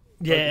 right.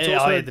 It's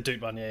also, the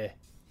dude one, yeah.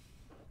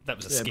 That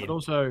was a skin. But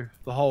also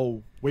the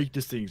whole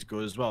weakness thing's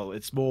good as well.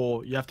 It's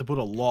more, you have to put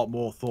a lot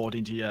more thought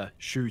into your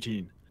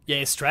shooting.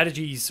 Yeah,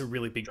 strategy's a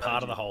really big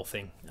part of the whole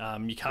thing.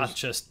 You can't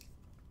just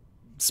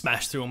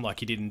smash through them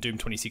like you did in Doom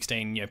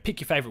 2016. You know,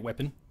 pick your favorite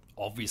weapon,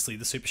 obviously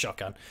the super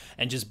shotgun,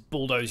 and just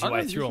bulldoze your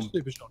way through them.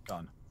 Super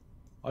shotgun.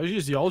 I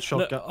use the old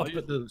shotgun. I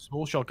use the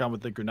small shotgun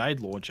with the grenade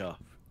launcher.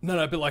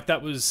 No, but like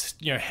that was,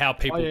 you know, how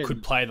people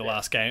could play the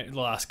last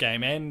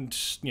game, and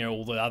you know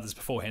all the others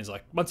beforehand. It's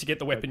like once you get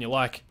the weapon you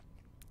like,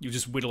 you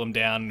just whittle them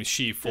down with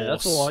sheer force. Yeah,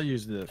 that's all I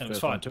used the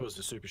first one too, was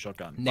the super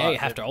shotgun. Now you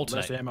have to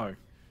alternate. Less ammo.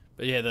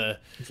 But yeah,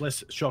 it's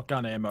less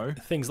shotgun ammo.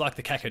 Things like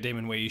the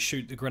Cacodemon where you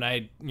shoot the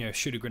grenade,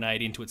 shoot a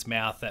grenade into its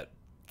mouth that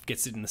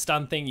gets it in the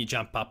stun thing. You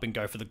jump up and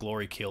go for the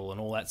glory kill and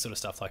all that sort of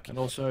stuff. Like, and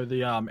also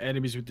the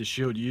enemies with the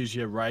shield, use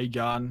your ray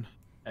gun,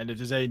 and if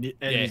there's any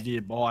enemies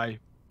nearby,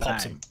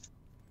 pops them.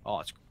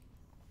 Oh,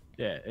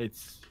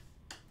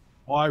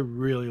 I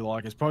really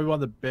like it. It's probably one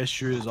of the best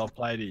shooters I've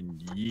played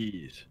in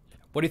years.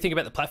 What do you think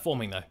about the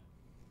platforming though?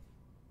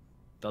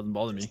 Doesn't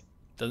bother me.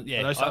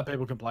 I know some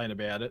people complain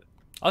about it.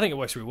 I think it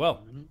works really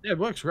well. Yeah, it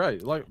works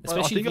great. Like,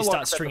 especially if you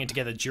start stringing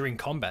together during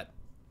combat.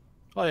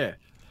 Oh yeah,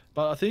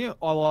 but I think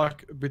I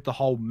like with the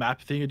whole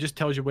map thing. It just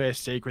tells you where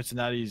secrets and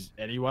that is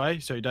anyway,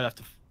 so you don't have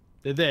to.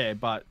 They're there,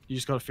 but you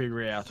just got to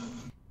figure out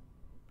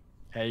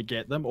how you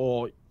get them.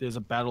 Or there's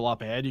a battle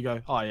up ahead. You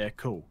go, oh yeah,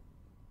 cool.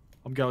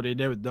 I'm going in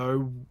there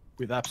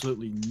with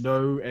absolutely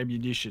no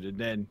ammunition, and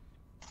then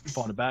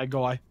find a bad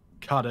guy,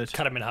 cut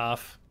him in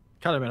half,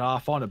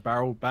 find a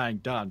barrel, bang,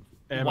 done.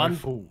 Ammo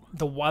full.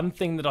 The one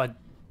thing that I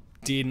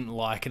didn't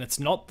like, and it's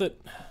not that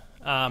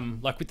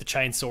like with the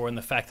chainsaw and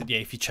the fact that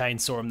if you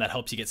chainsaw them that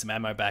helps you get some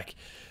ammo back,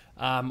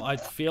 I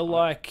feel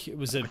like it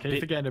was a bit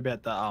forgetting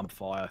about the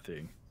fire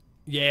thing.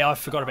 Yeah, I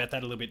forgot about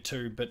that a little bit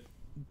too, but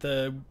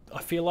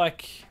I feel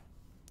like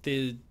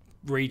the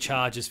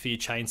recharges for your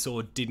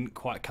chainsaw didn't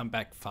quite come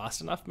back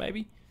fast enough,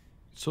 maybe.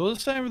 So the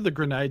same with the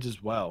grenades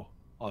as well,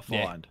 I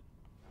find.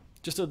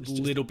 Just a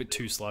little bit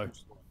too slow.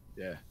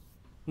 Yeah.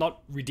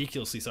 Not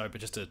ridiculously so,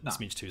 but just a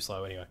smidge too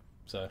slow anyway.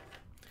 So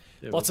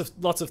lots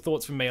of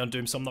thoughts from me on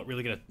Doom, so I'm not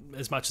really going to,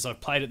 as much as I've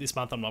played it this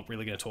month, I'm not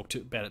really going to talk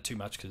about it too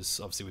much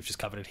because obviously we've just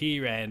covered it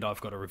here, and I've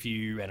got a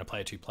review and a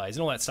player 2 plays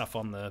and all that stuff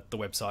on the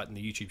website and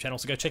the YouTube channel,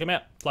 so go check them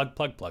out.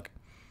 Plug.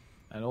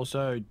 And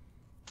also,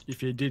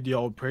 if you did the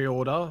old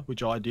pre-order,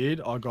 which I did,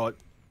 I got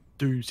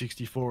Doom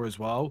 64 as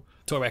well.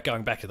 Talk about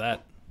going back to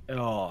that.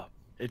 Oh,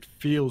 it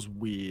feels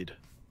weird.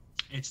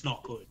 It's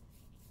not good.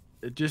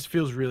 It just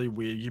feels really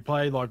weird. You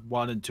play like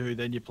 1 and 2,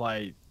 then you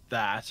play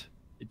that.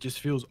 It just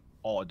feels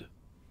odd.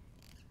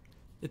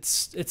 It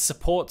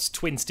supports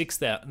twin sticks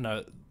now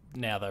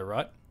though,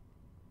 right?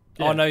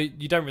 Yeah. Oh no,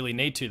 you don't really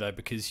need to though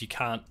because you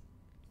can't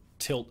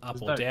tilt up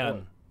or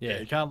down. Yeah,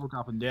 you can't look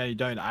up and down. You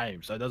don't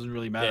aim, so it doesn't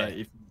really matter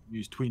if you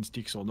use twin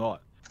sticks or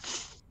not.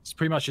 It's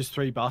pretty much just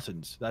 3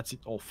 buttons. That's it,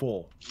 or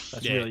 4.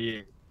 That's really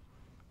it.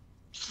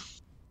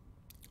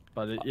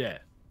 But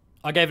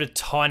I gave it a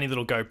tiny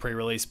little go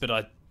pre-release, but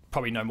I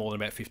probably no more than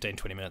about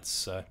 15-20 minutes.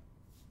 So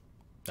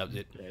that was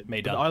it. Yeah,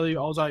 Me done. I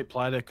was only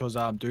playing it because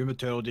Doom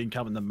Eternal didn't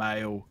come in the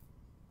mail,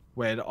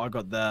 where I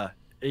got the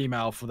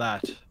email for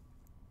that,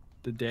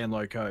 the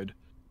download code.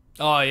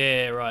 Oh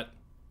yeah, right.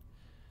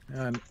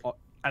 And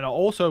I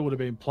also would have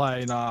been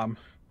playing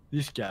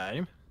this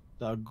game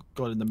that I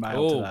got in the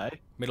mail today.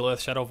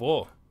 Middle-earth Shadow of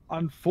War.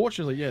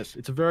 Unfortunately, yes,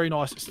 it's a very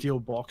nice steel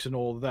box and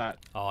all of that.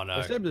 Oh no.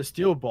 Instead of the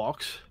steel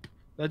box,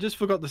 they just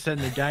forgot to send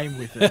the game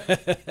with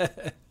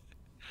it.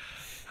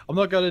 I'm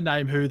not going to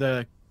name who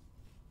the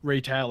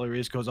retailer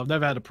is because I've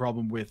never had a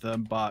problem with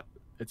them, but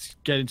it's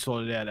getting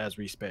sorted out as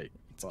we speak.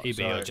 It's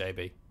EB or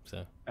JB.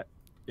 So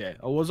yeah,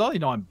 it was only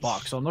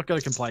 $9, so I'm not going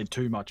to complain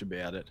too much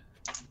about it.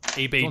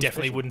 EB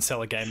definitely wouldn't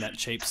sell a game that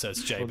cheap, so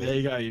it's JB. Well, there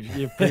you go.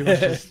 You've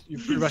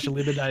pretty much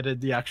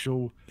eliminated the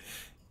actual.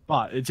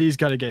 But he's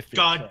going to get fixed.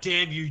 God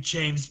damn you,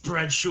 James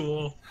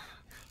Bradshaw.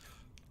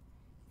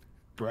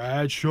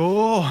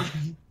 Bradshaw.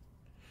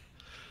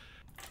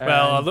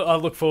 Well, I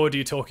look forward to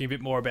you talking a bit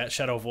more about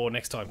Shadow of War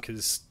next time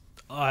because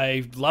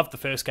I loved the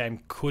first game,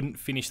 couldn't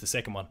finish the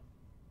second one.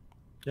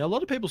 Yeah, a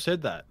lot of people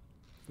said that.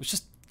 It was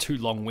just too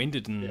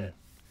long-winded and. Yeah.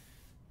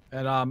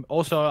 And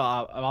also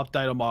an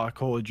update on my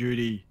Call of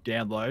Duty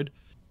download.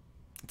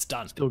 It's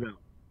done. Still going.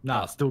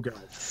 Nah, still going.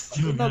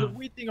 The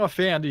weird thing I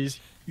found is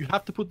you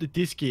have to put the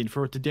disc in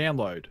for it to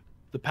download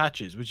the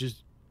patches, which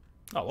is.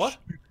 Oh, what?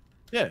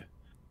 Yeah,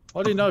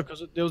 I didn't know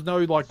because there was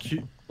no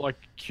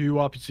queue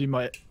up. It's in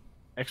my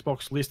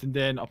Xbox list, and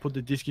then I put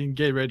the disc in,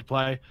 get ready to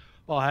play.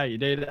 Oh, hey, you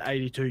need an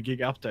 82 gig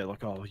update.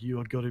 Like, oh,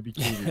 you are got to be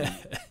kidding me.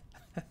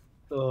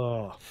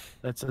 Oh,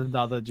 that's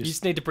another You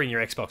just need to bring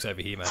your Xbox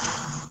over here, mate.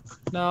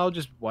 No, I'll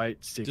just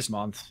wait 6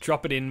 months.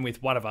 Drop it in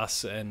with one of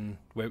us, and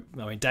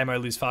Damo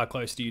lives far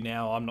closer to you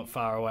now. I'm not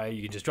far away.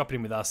 You can just drop it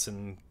in with us,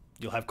 and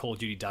you'll have Call of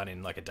Duty done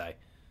in like a day.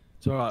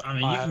 It's all right. I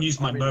mean, you can use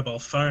my mobile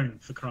phone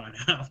for crying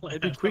out loud.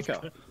 It'd be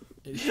quicker.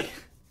 It's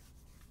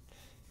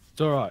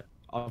all right.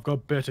 I've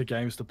got better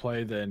games to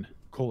play than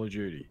Call of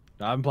Duty.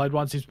 I haven't played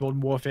one since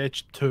Modern Warfare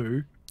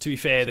 2. To be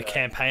fair, the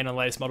campaign on the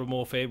latest Modern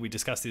Warfare, we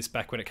discussed this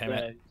back when it came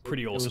out.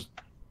 Pretty awesome. It was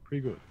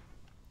pretty good.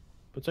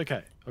 But it's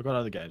okay. I've got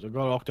other games. I've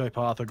got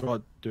Octopath, I've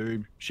got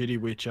Doom,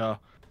 Shitty Witcher,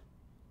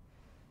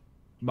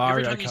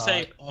 Mario Kart. Every time you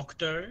say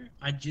Octo,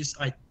 I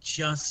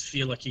just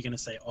feel like you're gonna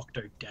say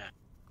Octodad.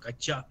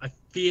 I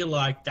feel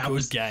like that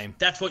was game.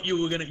 That's what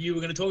you were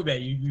gonna talk about.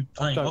 You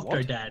playing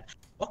Octodad.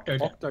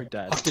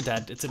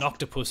 Octodad. It's an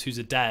octopus who's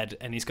a dad,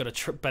 and he's got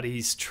but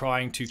he's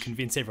trying to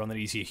convince everyone that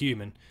he's a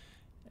human.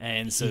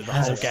 And so the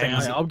whole game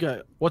is... I'll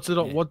go. What's it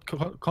on? Yeah.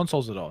 What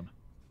console's it on?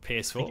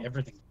 PS4.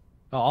 Everything.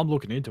 Oh, I'm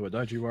looking into it.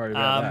 Don't you worry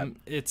about that.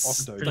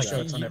 It's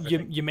like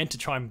you're meant to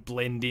try and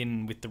blend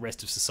in with the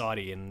rest of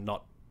society and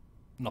not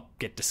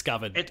get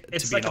discovered to be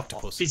like an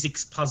octopus. A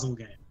physics puzzle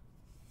game.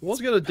 I was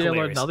going to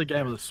download another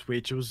game on the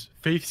Switch. It was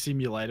Thief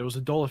Simulator. It was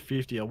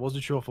 $1.50. I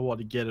wasn't sure if I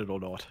wanted to get it or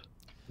not.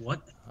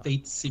 What?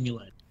 Thief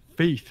Simulator?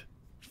 Thief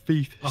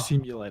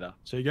Simulator.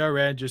 So you go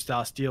around just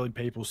stealing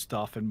people's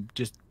stuff and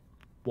just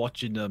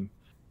watching them.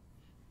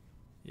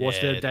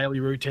 Watch their daily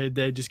routine.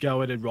 They just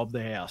go in and rob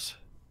the house.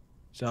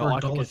 So for I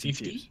could get some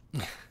tips.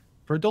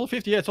 For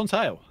 $1.50, yeah, it's on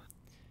sale.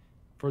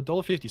 For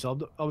 $1.50,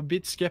 so I'm a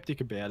bit skeptic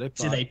about it.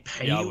 Do they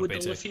pay you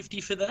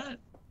 $1.50 for that?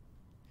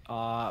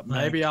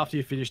 Maybe after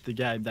you finish the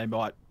game, they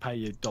might pay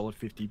you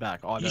 $1.50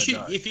 back. I don't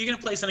know. If you're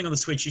gonna play something on the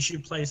Switch, you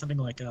should play something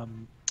like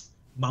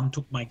Mum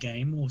Took My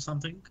Game or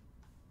something.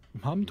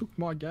 Mum Took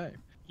My Game.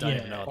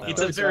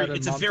 It's a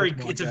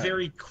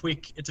very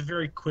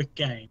quick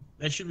game.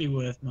 That shouldn't be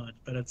worth much,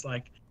 but it's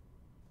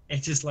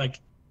just like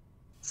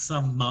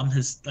some mum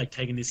has like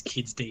taken this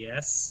kid's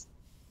DS,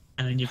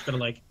 and then you've got to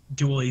like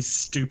do all these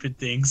stupid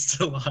things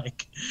to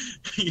like,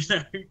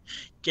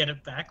 get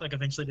it back. Like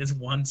eventually, there's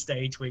one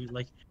stage where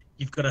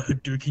you've got to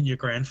Hadouken your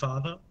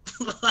grandfather.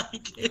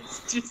 Like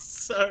it's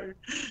so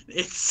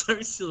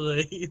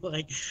silly.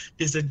 Like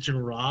there's a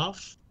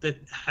giraffe that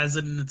has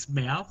it in its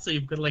mouth, so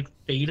you've got to like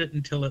feed it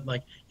until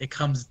it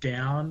comes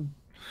down.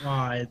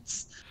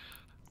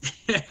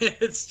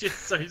 It's just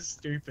so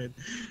stupid.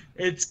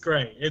 It's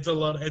great. It's a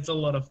lot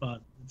of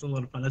fun.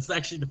 It's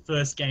actually the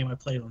first game I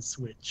played on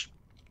Switch.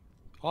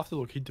 I'll have to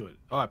look into it.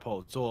 All right,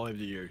 Paul, it's all over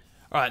to you.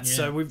 All right,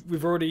 so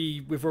we've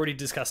already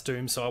discussed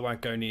Doom, so I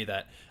won't go near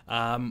that.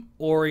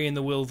 Ori and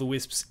the Will, the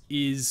Wisps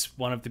is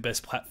one of the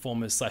best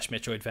platformers /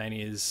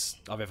 Metroidvanias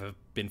I've ever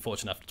been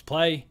fortunate enough to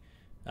play.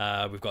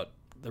 We've got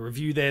the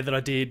review there that I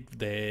did.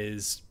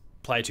 There's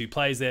Play 2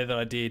 Plays there that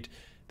I did.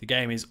 The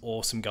game is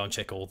awesome. Go and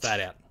check all that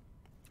out.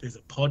 There's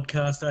a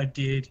podcast I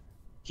did.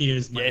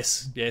 Here's my...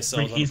 Yes, I was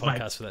on a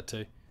podcast for that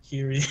too.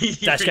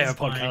 Dash Gamer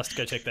Podcast.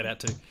 Go check that out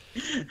too.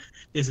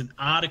 There's an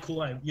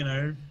article I'm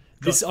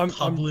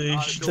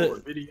published.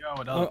 Video,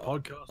 another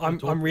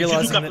podcast. I'm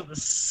realizing if you look up at the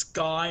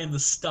sky and the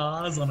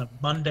stars on a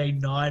Monday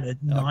night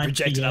at 9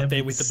 projected p.m. up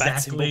there with the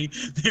bat symbol.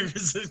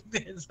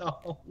 There's a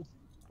whole...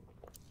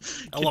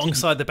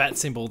 Alongside the bat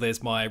symbol,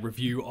 there's my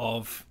review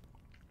of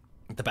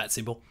the bat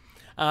symbol.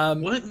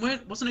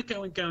 Wasn't it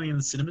going in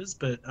the cinemas?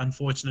 But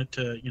unfortunate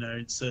to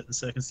certain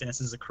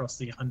circumstances across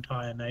the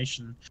entire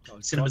nation,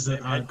 cinemas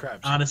aren't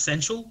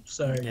essential.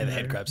 So the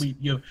head crabs.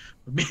 You're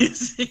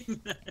missing.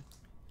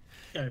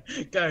 Go.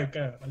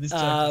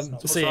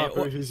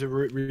 Here's a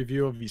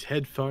review of his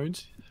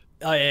headphones.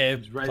 Oh yeah,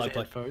 his Razer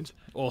headphones.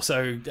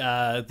 Also,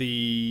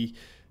 the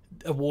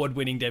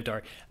award-winning Dev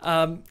Diary.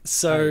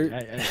 Sorry,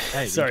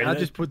 I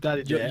just put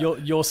that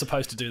in. You're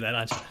supposed to do that,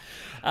 aren't you?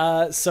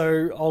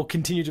 So I'll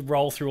continue to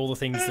roll through all the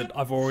things that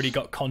I've already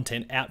got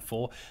content out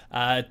for.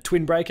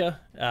 Twin Breaker,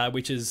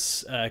 which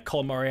is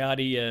Colin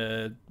Moriarty,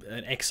 an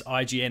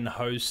ex-IGN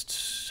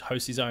hosts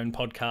his own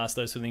podcast,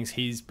 those sort of things.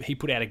 He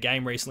put out a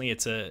game recently.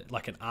 It's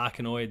like an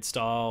Arkanoid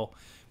style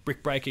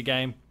brick breaker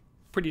game.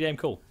 Pretty damn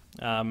cool.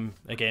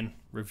 Again,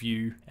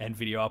 review and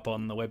video up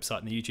on the website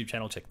and the YouTube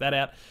channel. Check that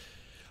out.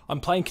 I'm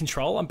playing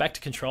Control. I'm back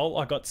to Control.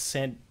 I got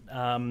sent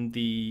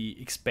the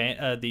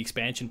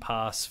expansion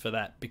pass for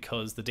that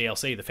because the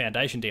DLC, the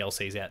Foundation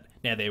DLC, is out.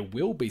 Now, there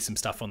will be some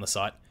stuff on the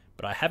site,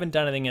 but I haven't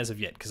done anything as of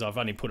yet because I've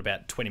only put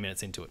about 20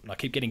 minutes into it. And I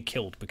keep getting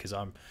killed because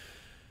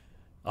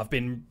I've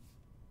been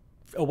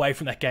away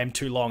from that game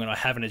too long and I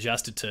haven't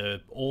adjusted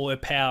to all their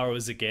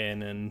powers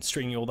again and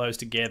stringing all those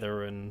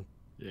together. And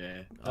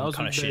yeah, I was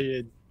kind of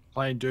shit.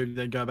 Playing Doom,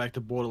 then go back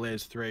to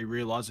Borderlands 3,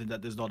 realizing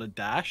that there's not a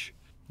dash.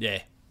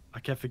 Yeah. I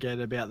kept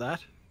forgetting about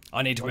that.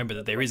 I need to remember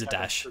that there is a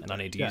dash, and I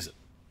need to use it.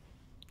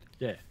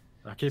 Yeah,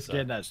 I keep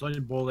forgetting that. It's not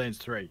in Borderlands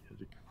 3.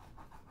 It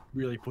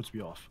really puts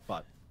me off,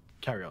 but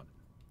carry on.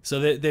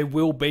 So there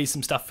will be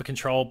some stuff for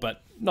Control,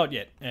 but not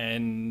yet,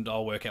 and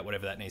I'll work out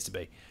whatever that needs to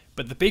be.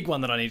 But the big one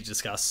that I need to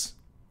discuss,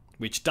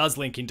 which does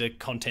link into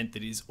content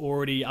that is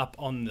already up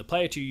on the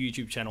Player 2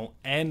 YouTube channel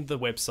and the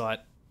website,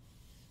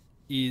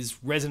 is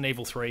Resident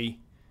Evil 3,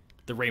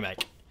 the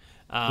remake.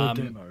 The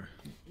demo.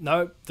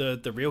 No,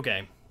 the real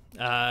game.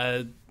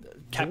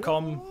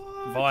 Capcom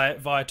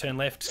via Turn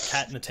Left,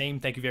 Kat and the team,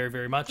 thank you very,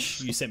 very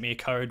much. You sent me a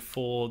code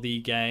for the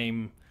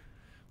game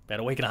about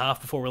a week and a half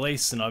before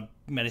release, and I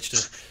managed to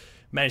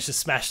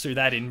smash through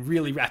that in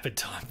really rapid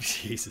time.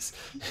 Jesus.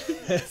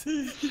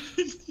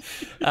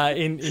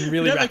 In really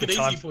we don't rapid make it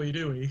time. easy for you,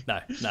 do we? No,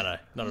 not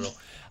at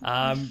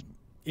all.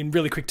 In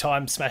really quick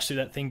time, smash through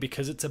that thing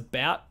because it's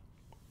about.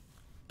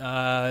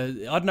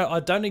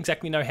 I don't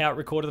exactly know how it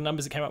recorded the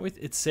numbers it came up with.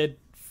 It said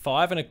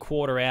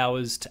 5.25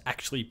 hours to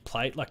actually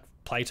play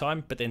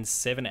time, but then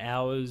 7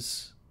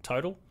 hours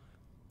total.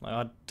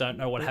 I don't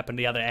know what happened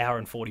to the other hour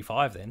and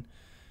 45 then.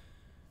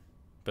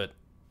 But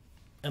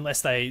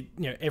unless they,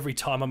 every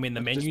time I'm in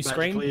the menu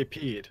screen,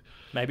 appeared.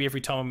 Maybe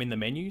every time I'm in the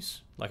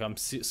menus, like I'm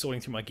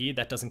sorting through my gear,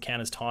 that doesn't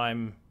count as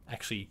time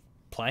actually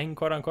playing,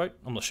 quote unquote.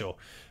 I'm not sure,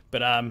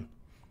 but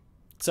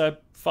so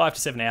 5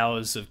 to 7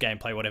 hours of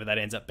gameplay, whatever that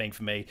ends up being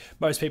for me.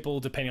 Most people,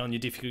 depending on your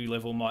difficulty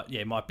level,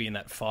 might be in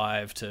that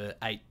 5 to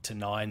 8 to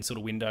 9 sort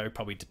of window.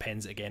 Probably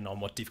depends again on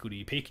what difficulty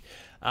you pick.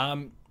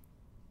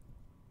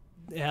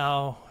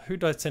 Now, who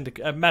did I send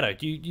to? Matto,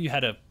 you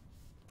had a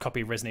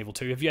copy of Resident Evil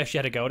 2. Have you actually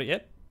had a go at it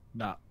yet?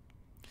 Nah.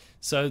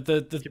 So the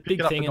you big pick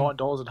it thing up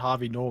for $9 at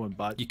Harvey Norman,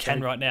 but you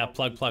can right now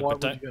plug, why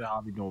but would you go to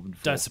Harvey Norman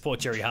for? don't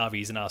support Jerry Harvey.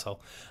 He's an asshole.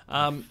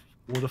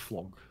 What a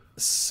flog.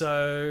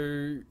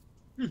 So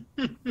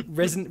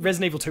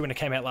Resident Evil 2, when it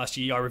came out last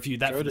year, I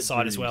reviewed that for the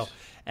site as well,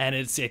 and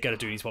it's go to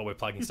Doonies while we're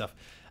plugging stuff.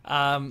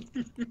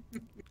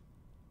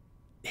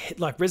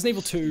 Like Resident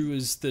Evil 2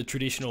 is the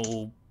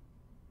traditional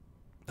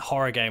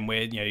horror game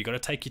where you got to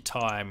take your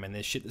time, and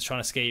there's shit that's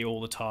trying to scare you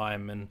all the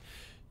time, and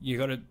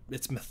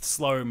it's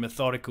slow,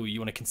 methodical. You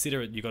want to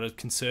consider it. You got to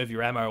conserve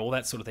your ammo, all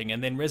that sort of thing.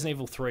 And then Resident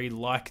Evil 3,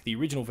 like the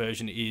original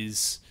version,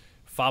 is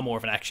far more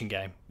of an action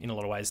game in a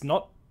lot of ways.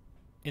 Not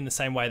in the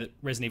same way that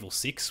Resident Evil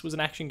 6 was an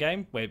action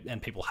game,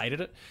 and people hated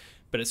it,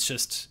 but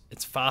it's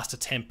faster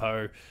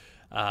tempo.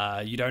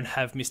 You don't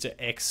have Mr.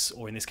 X,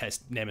 or in this case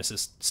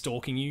Nemesis,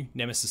 stalking you.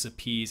 Nemesis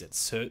appears at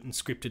certain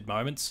scripted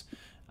moments,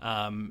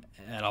 and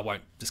I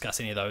won't discuss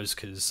any of those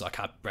because I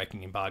can't break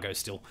an embargo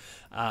still.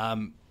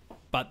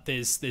 But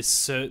there's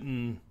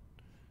certain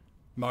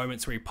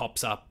moments where he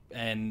pops up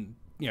and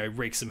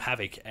wreaks some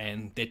havoc,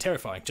 and they're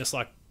terrifying, just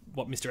like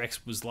what Mr.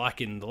 X was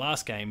like in the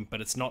last game.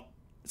 But it's not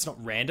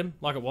random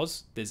like it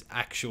was. There's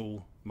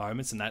actual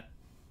moments, and that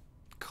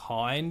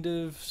kind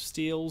of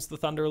steals the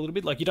thunder a little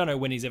bit. Like, you don't know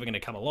when he's ever going to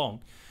come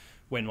along,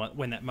 when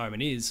that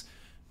moment is,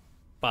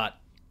 but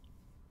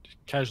just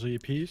casually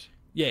appears.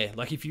 Yeah,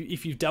 like if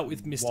you've dealt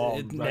with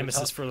Mr.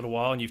 Nemesis for a little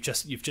while, and you've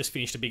just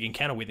finished a big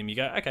encounter with him, you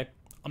go, okay,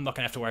 I'm not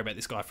going to have to worry about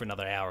this guy for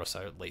another hour or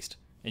so at least.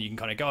 And you can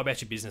kind of go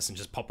about your business and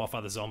just pop off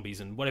other zombies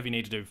and whatever you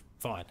need to do,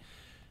 fine.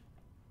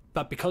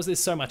 But because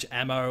there's so much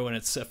ammo and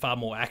it's a far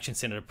more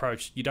action-centered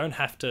approach, you don't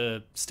have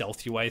to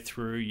stealth your way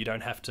through. You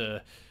don't have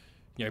to,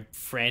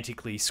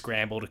 frantically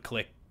scramble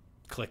to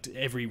collect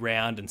every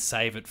round and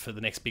save it for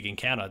the next big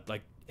encounter.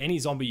 Like, any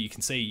zombie you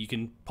can see, you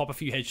can pop a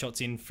few headshots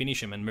in,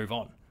 finish them, and move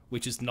on,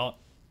 which is not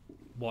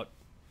what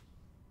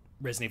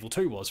Resident Evil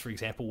 2 was, for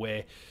example,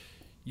 where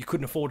you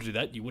couldn't afford to do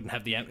that. You wouldn't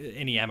have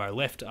any ammo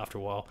left after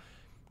a while.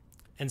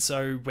 And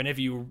so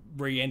whenever you were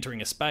re-entering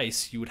a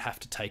space, you would have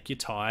to take your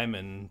time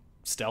and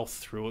stealth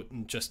through it,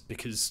 and just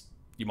because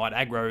you might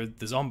aggro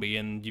the zombie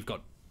and you've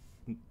got,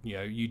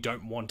 you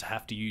don't want to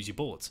have to use your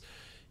bullets.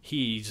 Here,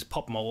 you just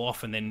pop them all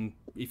off, and then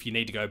if you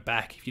need to go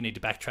back, if you need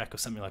to backtrack or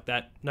something like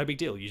that, no big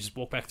deal. You just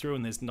walk back through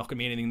and there's not going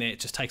to be anything there.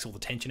 It just takes all the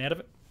tension out of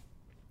it.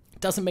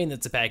 It doesn't mean that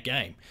it's a bad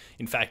game.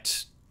 In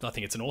fact, I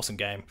think it's an awesome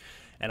game,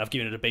 and I've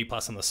given it a B+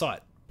 on the site.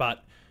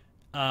 But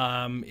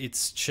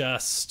it's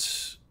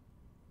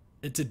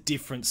a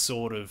different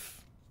sort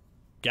of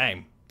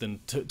game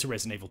than to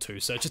Resident Evil 2.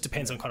 So it just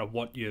depends on kind of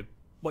what your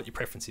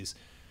preference is.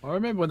 I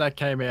remember when that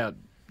came out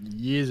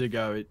years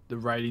ago, the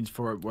ratings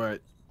for it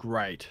weren't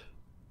great.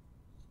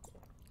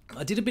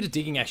 I did a bit of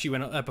digging actually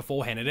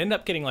beforehand. It ended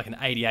up getting like an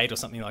 88 or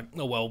something, like,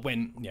 oh well,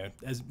 when,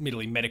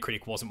 admittedly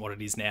Metacritic wasn't what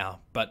it is now,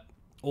 but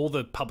all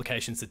the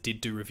publications that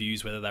did do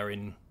reviews, whether they were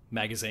in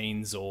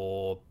magazines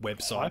or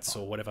websites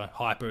or whatever,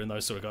 Hyper and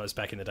those sort of guys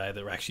back in the day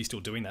that were actually still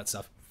doing that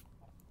stuff.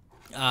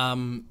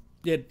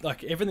 Yeah,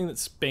 like everything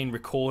that's been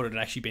recorded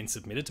and actually been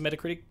submitted to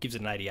Metacritic gives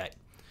it an 88.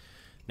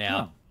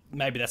 Now,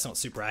 maybe that's not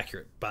super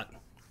accurate, but I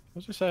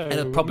was just saying, and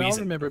it probably I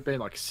remember it being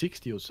like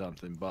 60 or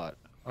something, but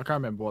I can't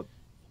remember what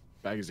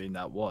magazine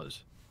that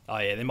was. Oh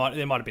yeah, there might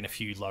have been a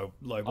few low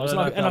balls,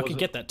 and I can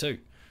get that too.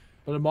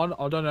 But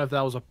I don't know if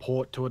that was a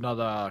port to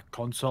another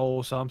console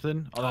or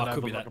something. I don't know if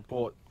it was like a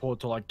port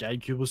to like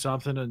GameCube or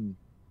something, and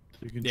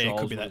the controls. Yeah, it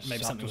could be that.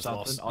 Maybe something was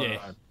lost.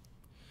 Yeah.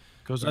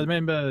 Because I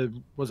remember,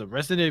 was it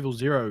Resident Evil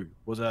 0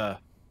 was a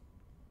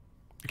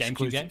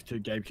GameCube game? To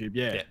GameCube,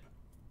 yeah.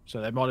 So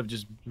they might have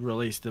just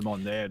released them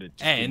on there.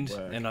 And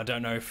I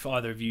don't know if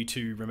either of you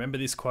two remember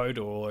this quote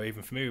or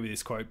even familiar with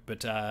this quote,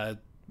 but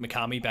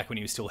Mikami back when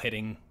he was still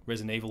heading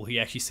Resident Evil. He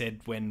actually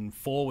said when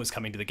 4 was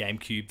coming to the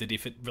GameCube that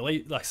if it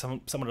really, like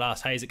someone had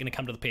asked, hey, is it going to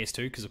come to the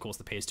PS2? Because of course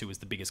the PS2 was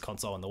the biggest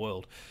console in the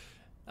world.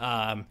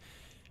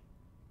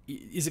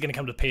 Is it going to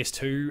come to the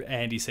PS2?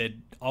 And he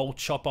said, I'll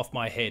chop off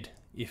my head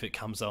if it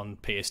comes on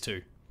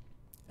PS2.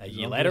 A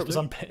year later, it was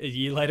on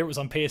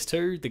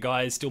PS2. The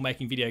guy is still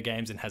making video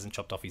games and hasn't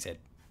chopped off his head.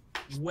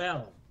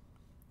 Well,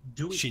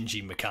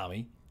 Shinji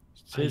Mikami.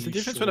 So there's a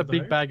difference when a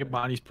big bag of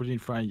money is put in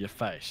front of your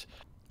face.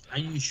 Are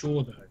you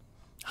sure though?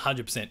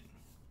 100%.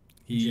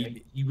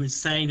 He was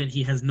saying that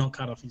he has not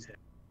cut off his head.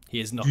 He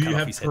has not cut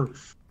off his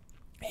proof?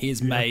 head. He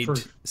has made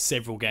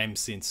several games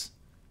since.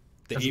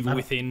 The Evil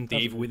Within, the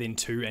Evil Within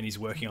 2, and he's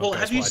working on. Well,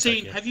 have you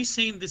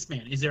seen this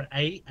man? Is there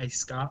a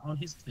scar on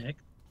his neck?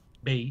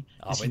 B.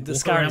 The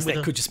scar on his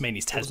neck could just mean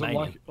he's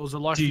Tasmanian. Was it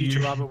like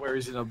Futurama where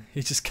he's in a?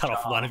 He just cut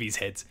off one of his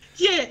heads.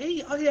 Yeah.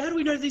 How do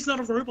we know that he's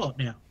not a robot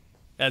now?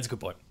 That's a good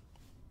point.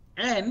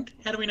 And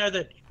how do we know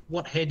that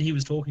what head he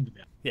was talking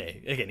about? Yeah,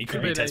 again, he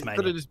could be Tasmanian.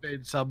 Could have just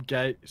been some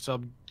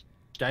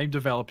game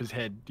developer's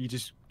head. He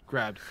just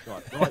grabbed.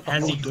 Right,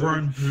 Has he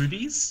grown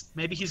boobies?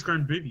 Maybe he's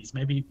grown boobies.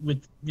 Maybe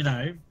with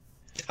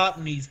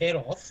cutting his head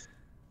off,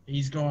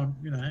 he's gone.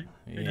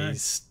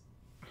 He's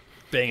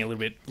being a little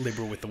bit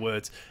liberal with the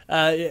words.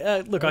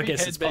 Look, I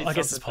guess it's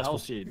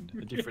possible. In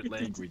a different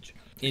language.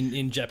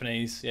 In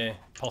Japanese, yeah,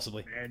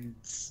 possibly. And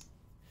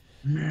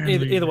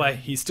either way,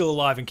 he's still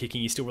alive and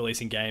kicking. He's still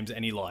releasing games,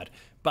 and he lied.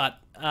 But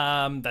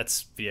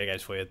that's video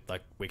games for you.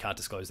 Like, we can't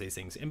disclose these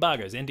things.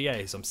 Embargoes,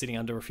 NDAs. I'm sitting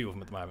under a few of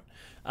them at the moment.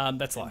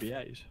 That's life.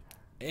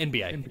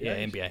 NBA. Yeah,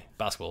 NBA.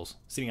 Basketballs.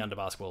 Sitting under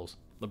basketballs.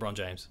 LeBron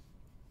James.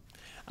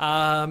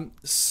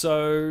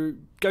 So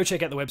go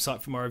check out the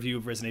website for my review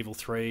of Resident Evil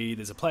 3.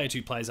 There's a player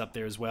 2 plays up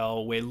there as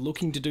well. We're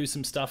looking to do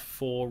some stuff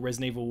for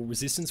Resident Evil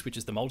Resistance, which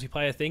is the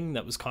multiplayer thing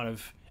that was kind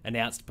of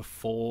announced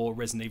before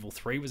Resident Evil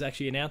 3 was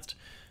actually announced.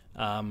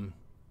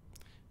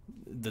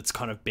 That's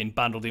kind of been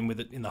bundled in with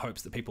it in the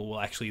hopes that people will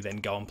actually then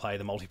go and play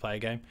the multiplayer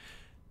game.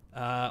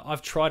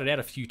 I've tried it out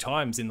a few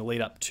times in the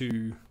lead up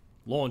to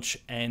launch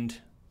and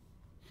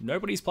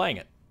nobody's playing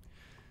it.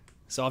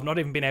 So I've not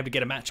even been able to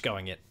get a match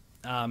going yet.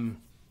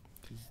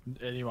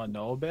 Does anyone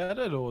know about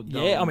it? Or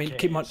I mean,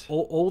 keep in mind,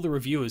 all the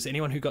reviewers,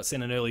 anyone who got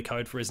sent an early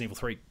code for Resident Evil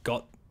 3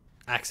 got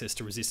access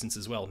to Resistance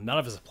as well. None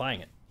of us are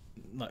playing it,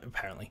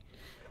 apparently.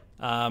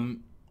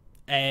 And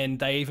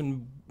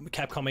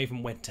Capcom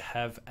even went to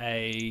have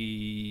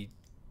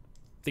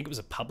I think it was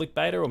a public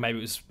beta, or maybe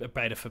it was a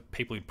beta for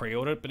people who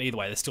pre-ordered it, but either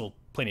way, there's still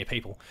plenty of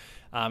people.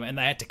 And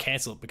they had to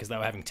cancel it because they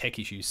were having tech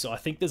issues. So I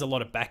think there's a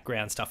lot of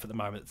background stuff at the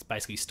moment that's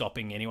basically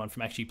stopping anyone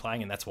from actually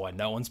playing, and that's why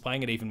no one's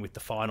playing it, even with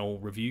the final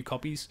review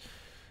copies.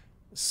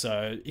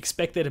 So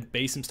expect there to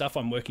be some stuff.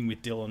 I'm working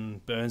with Dylan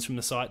Burns from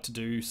the site to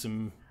do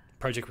some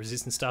Project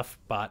Resistance stuff,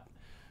 but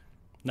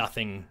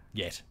nothing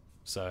yet.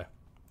 So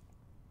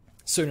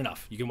soon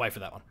enough, you can wait for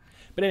that one.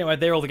 But anyway,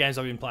 they're all the games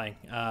I've been playing.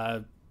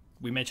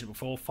 We mentioned it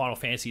before, Final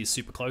Fantasy is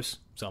super close,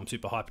 so I'm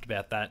super hyped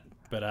about that.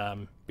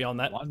 But beyond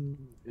that,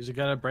 is it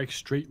going to break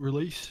street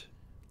release?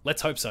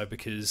 Let's hope so,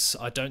 because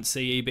I don't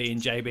see EB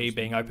and JB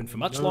being open for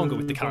much longer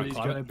with the current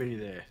climate. Going to be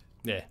there.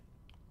 Yeah.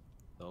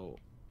 They'll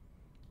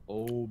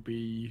all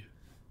be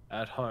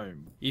at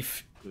home.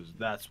 Because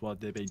that's what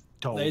they've been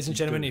told. Ladies and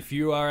gentlemen, if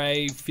you are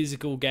a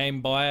physical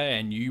game buyer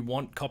and you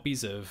want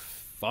copies of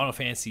Final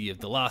Fantasy, of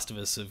The Last of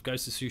Us, of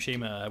Ghost of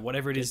Tsushima,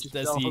 whatever it is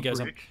as the year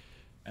goes on,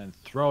 and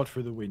throw it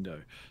through the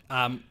window.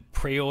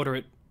 Pre-order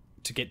it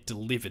to get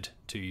delivered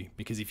to you,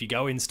 because if you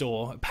go in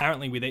store,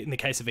 apparently in the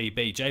case of EB,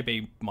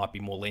 JB might be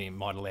more lenient,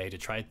 might allow you to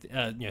trade,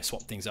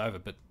 swap things over.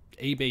 But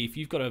EB, if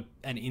you've got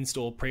an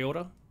in-store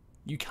pre-order,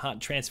 you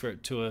can't transfer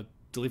it to a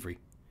delivery.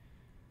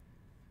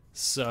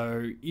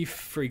 So if,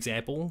 for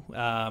example,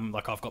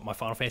 like I've got my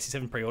Final Fantasy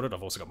 7 pre-ordered,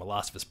 I've also got my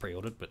Last of Us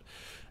pre-ordered, but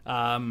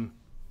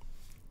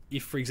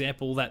if, for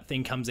example, that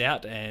thing comes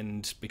out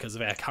and because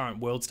of our current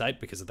world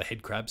state, because of the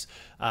head crabs,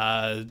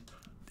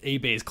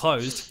 EB is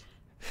closed,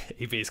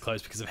 EB is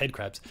closed because of head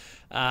crabs,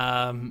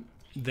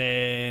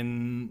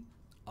 then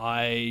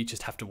I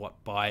just have to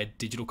buy a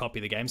digital copy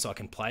of the game so I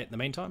can play it in the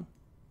meantime,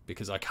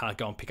 because I can't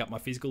go and pick up my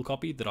physical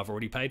copy that I've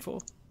already paid for.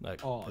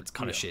 It's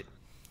kind of shit.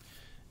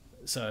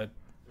 So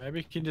maybe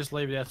you can just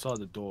leave it outside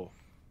the door.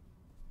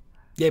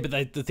 Yeah,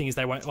 but the thing is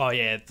they won't.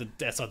 Outside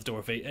the door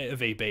of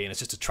EB, and it's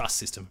just a trust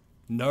system.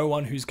 No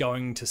one who's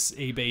going to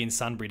EB in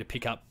Sunbury to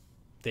pick up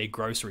their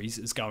groceries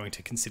is going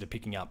to consider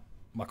picking up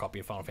my copy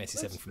of Final Fantasy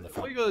 7 from the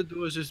front. All you got to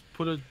do is just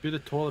put a bit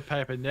of toilet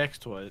paper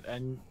next to it,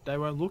 and they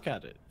won't look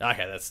at it.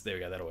 Okay, there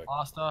we go. That'll work.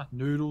 Pasta,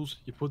 noodles,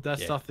 you put that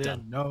stuff there.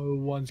 Done. No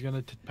one's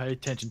going to pay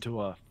attention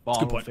to a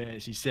Final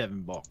Fantasy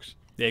 7 box.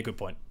 Yeah, good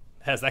point.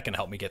 How's that going to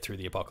help me get through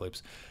the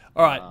apocalypse?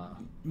 All right,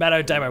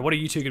 Matto, Damo, what are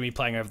you two going to be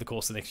playing over the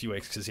course of the next few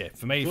weeks? Because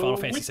for me, Final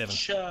Fantasy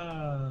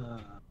 7.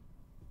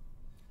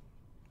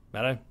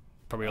 Matto,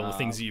 probably all the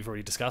things that you've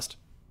already discussed.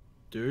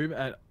 Doom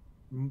and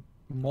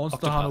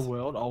Monster Hunter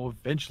World.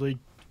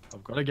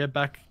 I've got to get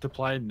back to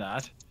playing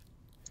that.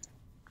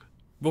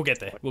 We'll get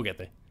there.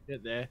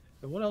 Get there.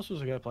 And what else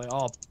was I going to play?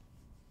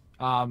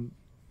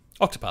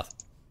 Octopath.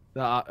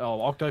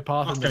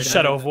 Octopath and the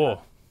Shadow of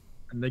War.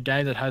 And the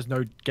game that has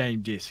no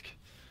game disc.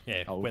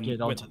 Yeah, I'll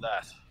get onto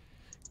that.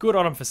 Good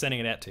on them for sending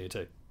it out to you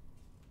too.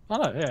 I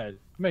know, yeah. I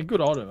mean,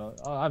 good on them.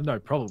 I have no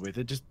problem with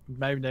it. Just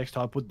maybe next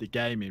time put the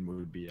game in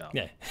would be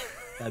yeah,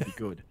 that'd be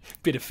good.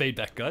 Bit of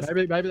feedback, guys.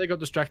 Maybe they got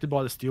distracted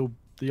by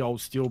the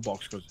old steel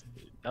box because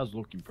it does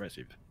look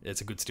impressive.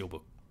 It's a good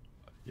steelbook.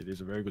 It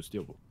is a very good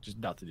steelbook. Just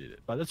nothing in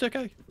it, but it's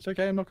okay. It's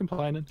okay. I'm not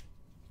complaining.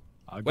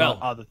 I've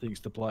got other things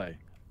to play.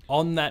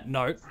 On that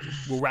note,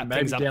 we'll wrap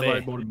things up there.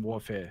 Download Modern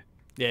Warfare.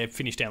 Yeah,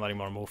 finish downloading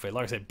Modern Warfare.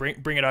 Like I said,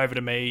 bring it over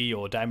to me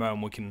or Damo,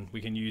 and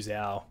we can use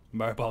our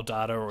mobile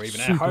data or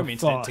even our home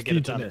internet to get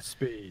it done.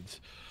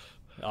 Speeds.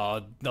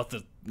 Not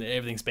that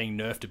everything's being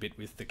nerfed a bit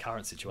with the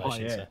current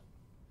situation. So,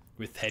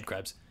 with head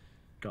crabs.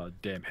 God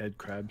damn head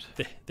crabs.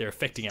 They're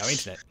affecting our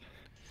internet.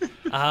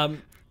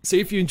 So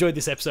if you enjoyed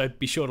this episode,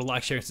 be sure to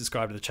like, share, and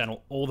subscribe to the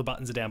channel. All the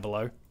buttons are down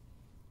below.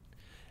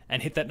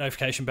 And hit that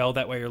notification bell,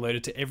 that way you're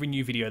alerted to every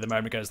new video the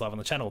moment it goes live on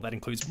the channel. That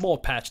includes more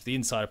Patch, The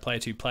Insider, Player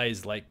 2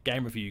 Plays, like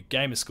Game Review,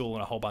 Gamer School,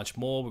 and a whole bunch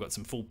more. We've got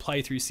some full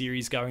playthrough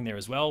series going there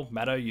as well.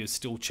 Matto, you're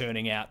still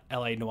churning out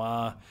LA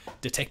Noire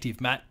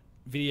Detective Matt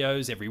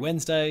videos every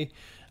Wednesday.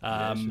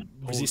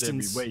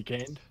 Resistance every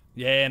weekend.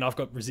 Yeah, and I've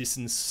got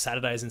Resistance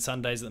Saturdays and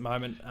Sundays at the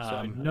moment.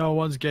 So no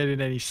one's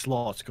getting any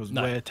slots because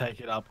we're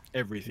taking up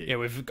everything. Yeah,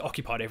 we've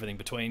occupied everything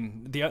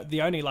between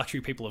the only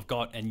luxury people have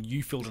got, and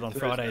you filled it on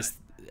Fridays.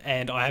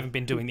 And I haven't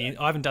been doing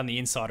I haven't done the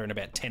Insider in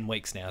about 10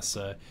 weeks now.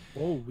 So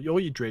all your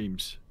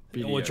dreams.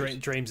 All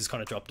dreams has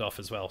kind of dropped off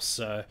as well.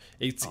 So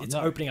it's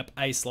opening up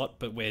a slot,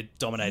 but we're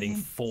dominating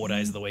 4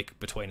 days of the week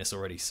between us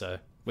already. So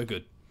we're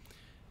good.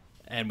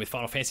 And with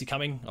Final Fantasy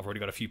coming, I've already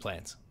got a few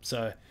plans.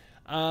 So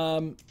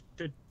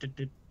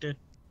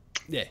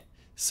yeah.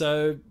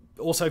 So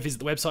also visit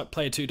the website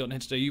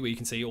player2.net.au where you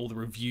can see all the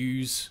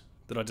reviews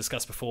that I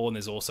discussed before, and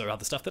there's also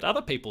other stuff that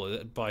other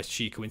people, by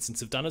sheer coincidence,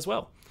 have done as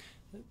well.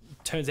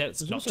 Turns out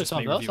it's not just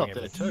me reviewing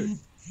it too.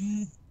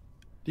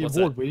 The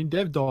award-winning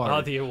Dev Diary.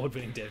 Oh, the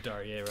award-winning Dev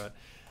Diary, yeah,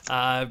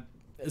 right.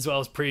 As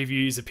well as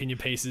previews, opinion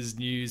pieces,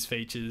 news,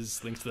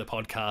 features, links to the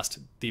podcast,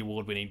 the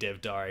award-winning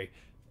Dev Diary,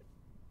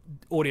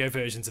 audio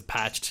versions of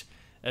Patched,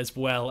 as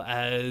well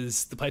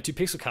as the Play 2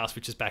 Pixelcast,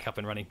 which is back up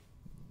and running.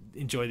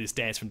 Enjoy this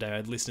dance from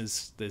Damo.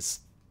 Listeners,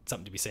 there's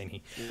something to be seen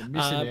here. You're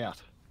missing out.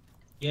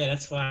 Yeah,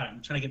 that's fine.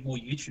 I'm trying to get more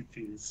YouTube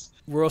views.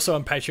 We're also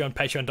on Patreon,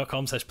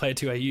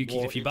 patreon.com/player2au.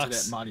 Kick a few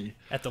bucks. Money.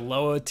 At the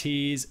lower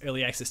tiers,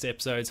 early access to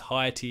episodes,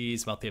 higher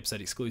tiers, multi-episode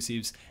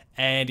exclusives.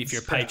 And if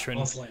you're a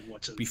patron,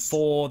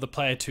 before the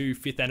Player 2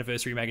 5th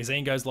Anniversary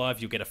magazine goes live,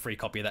 you'll get a free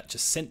copy of that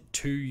just sent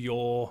to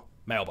your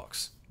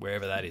mailbox,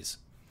 wherever that is.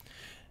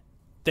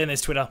 Then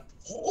there's Twitter.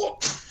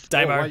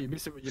 Damo. Oh, wait,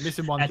 you're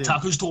missing one thing. At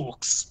Taco's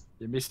Talks.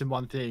 You're missing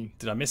one thing.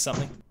 Did I miss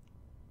something?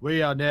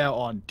 We are now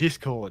on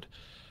Discord.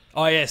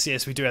 Oh,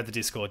 yes, we do have the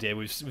Discord. Yeah,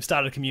 we've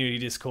started a community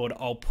Discord.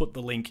 I'll put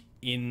the link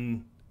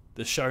in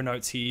the show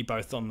notes here,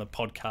 both on the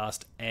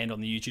podcast and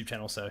on the YouTube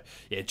channel. So,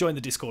 yeah, join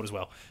the Discord as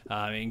well.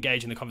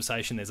 Engage in the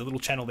conversation. There's a little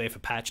channel there for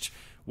Patched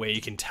where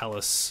you can tell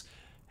us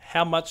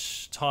how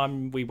much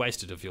time we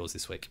wasted of yours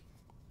this week.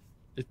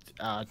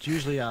 It's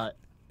usually a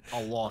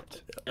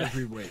lot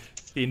every week.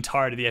 The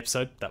entirety of the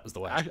episode, that was the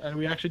way. And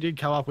we actually did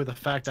come up with a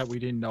fact that we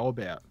didn't know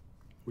about,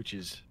 which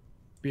is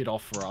a bit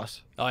off for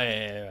us. Oh,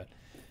 yeah.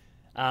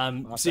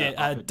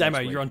 Damo,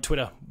 you're on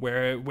Twitter.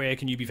 Where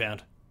can you be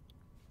found?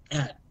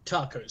 At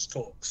Taco's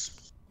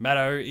Talks.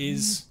 Matto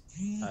is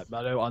at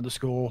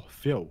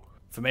Matto_Phil.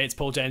 For me, it's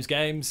Paul James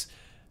Games.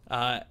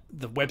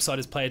 The website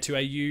is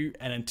player2au.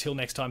 And until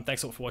next time,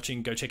 thanks a lot for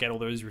watching. Go check out all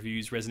those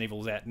reviews. Resident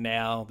Evil's out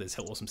now. There's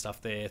hell awesome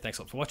stuff there. Thanks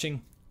a lot for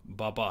watching.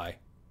 Bye bye.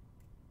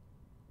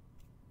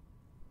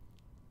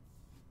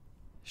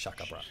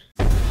 Shut up,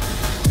 right?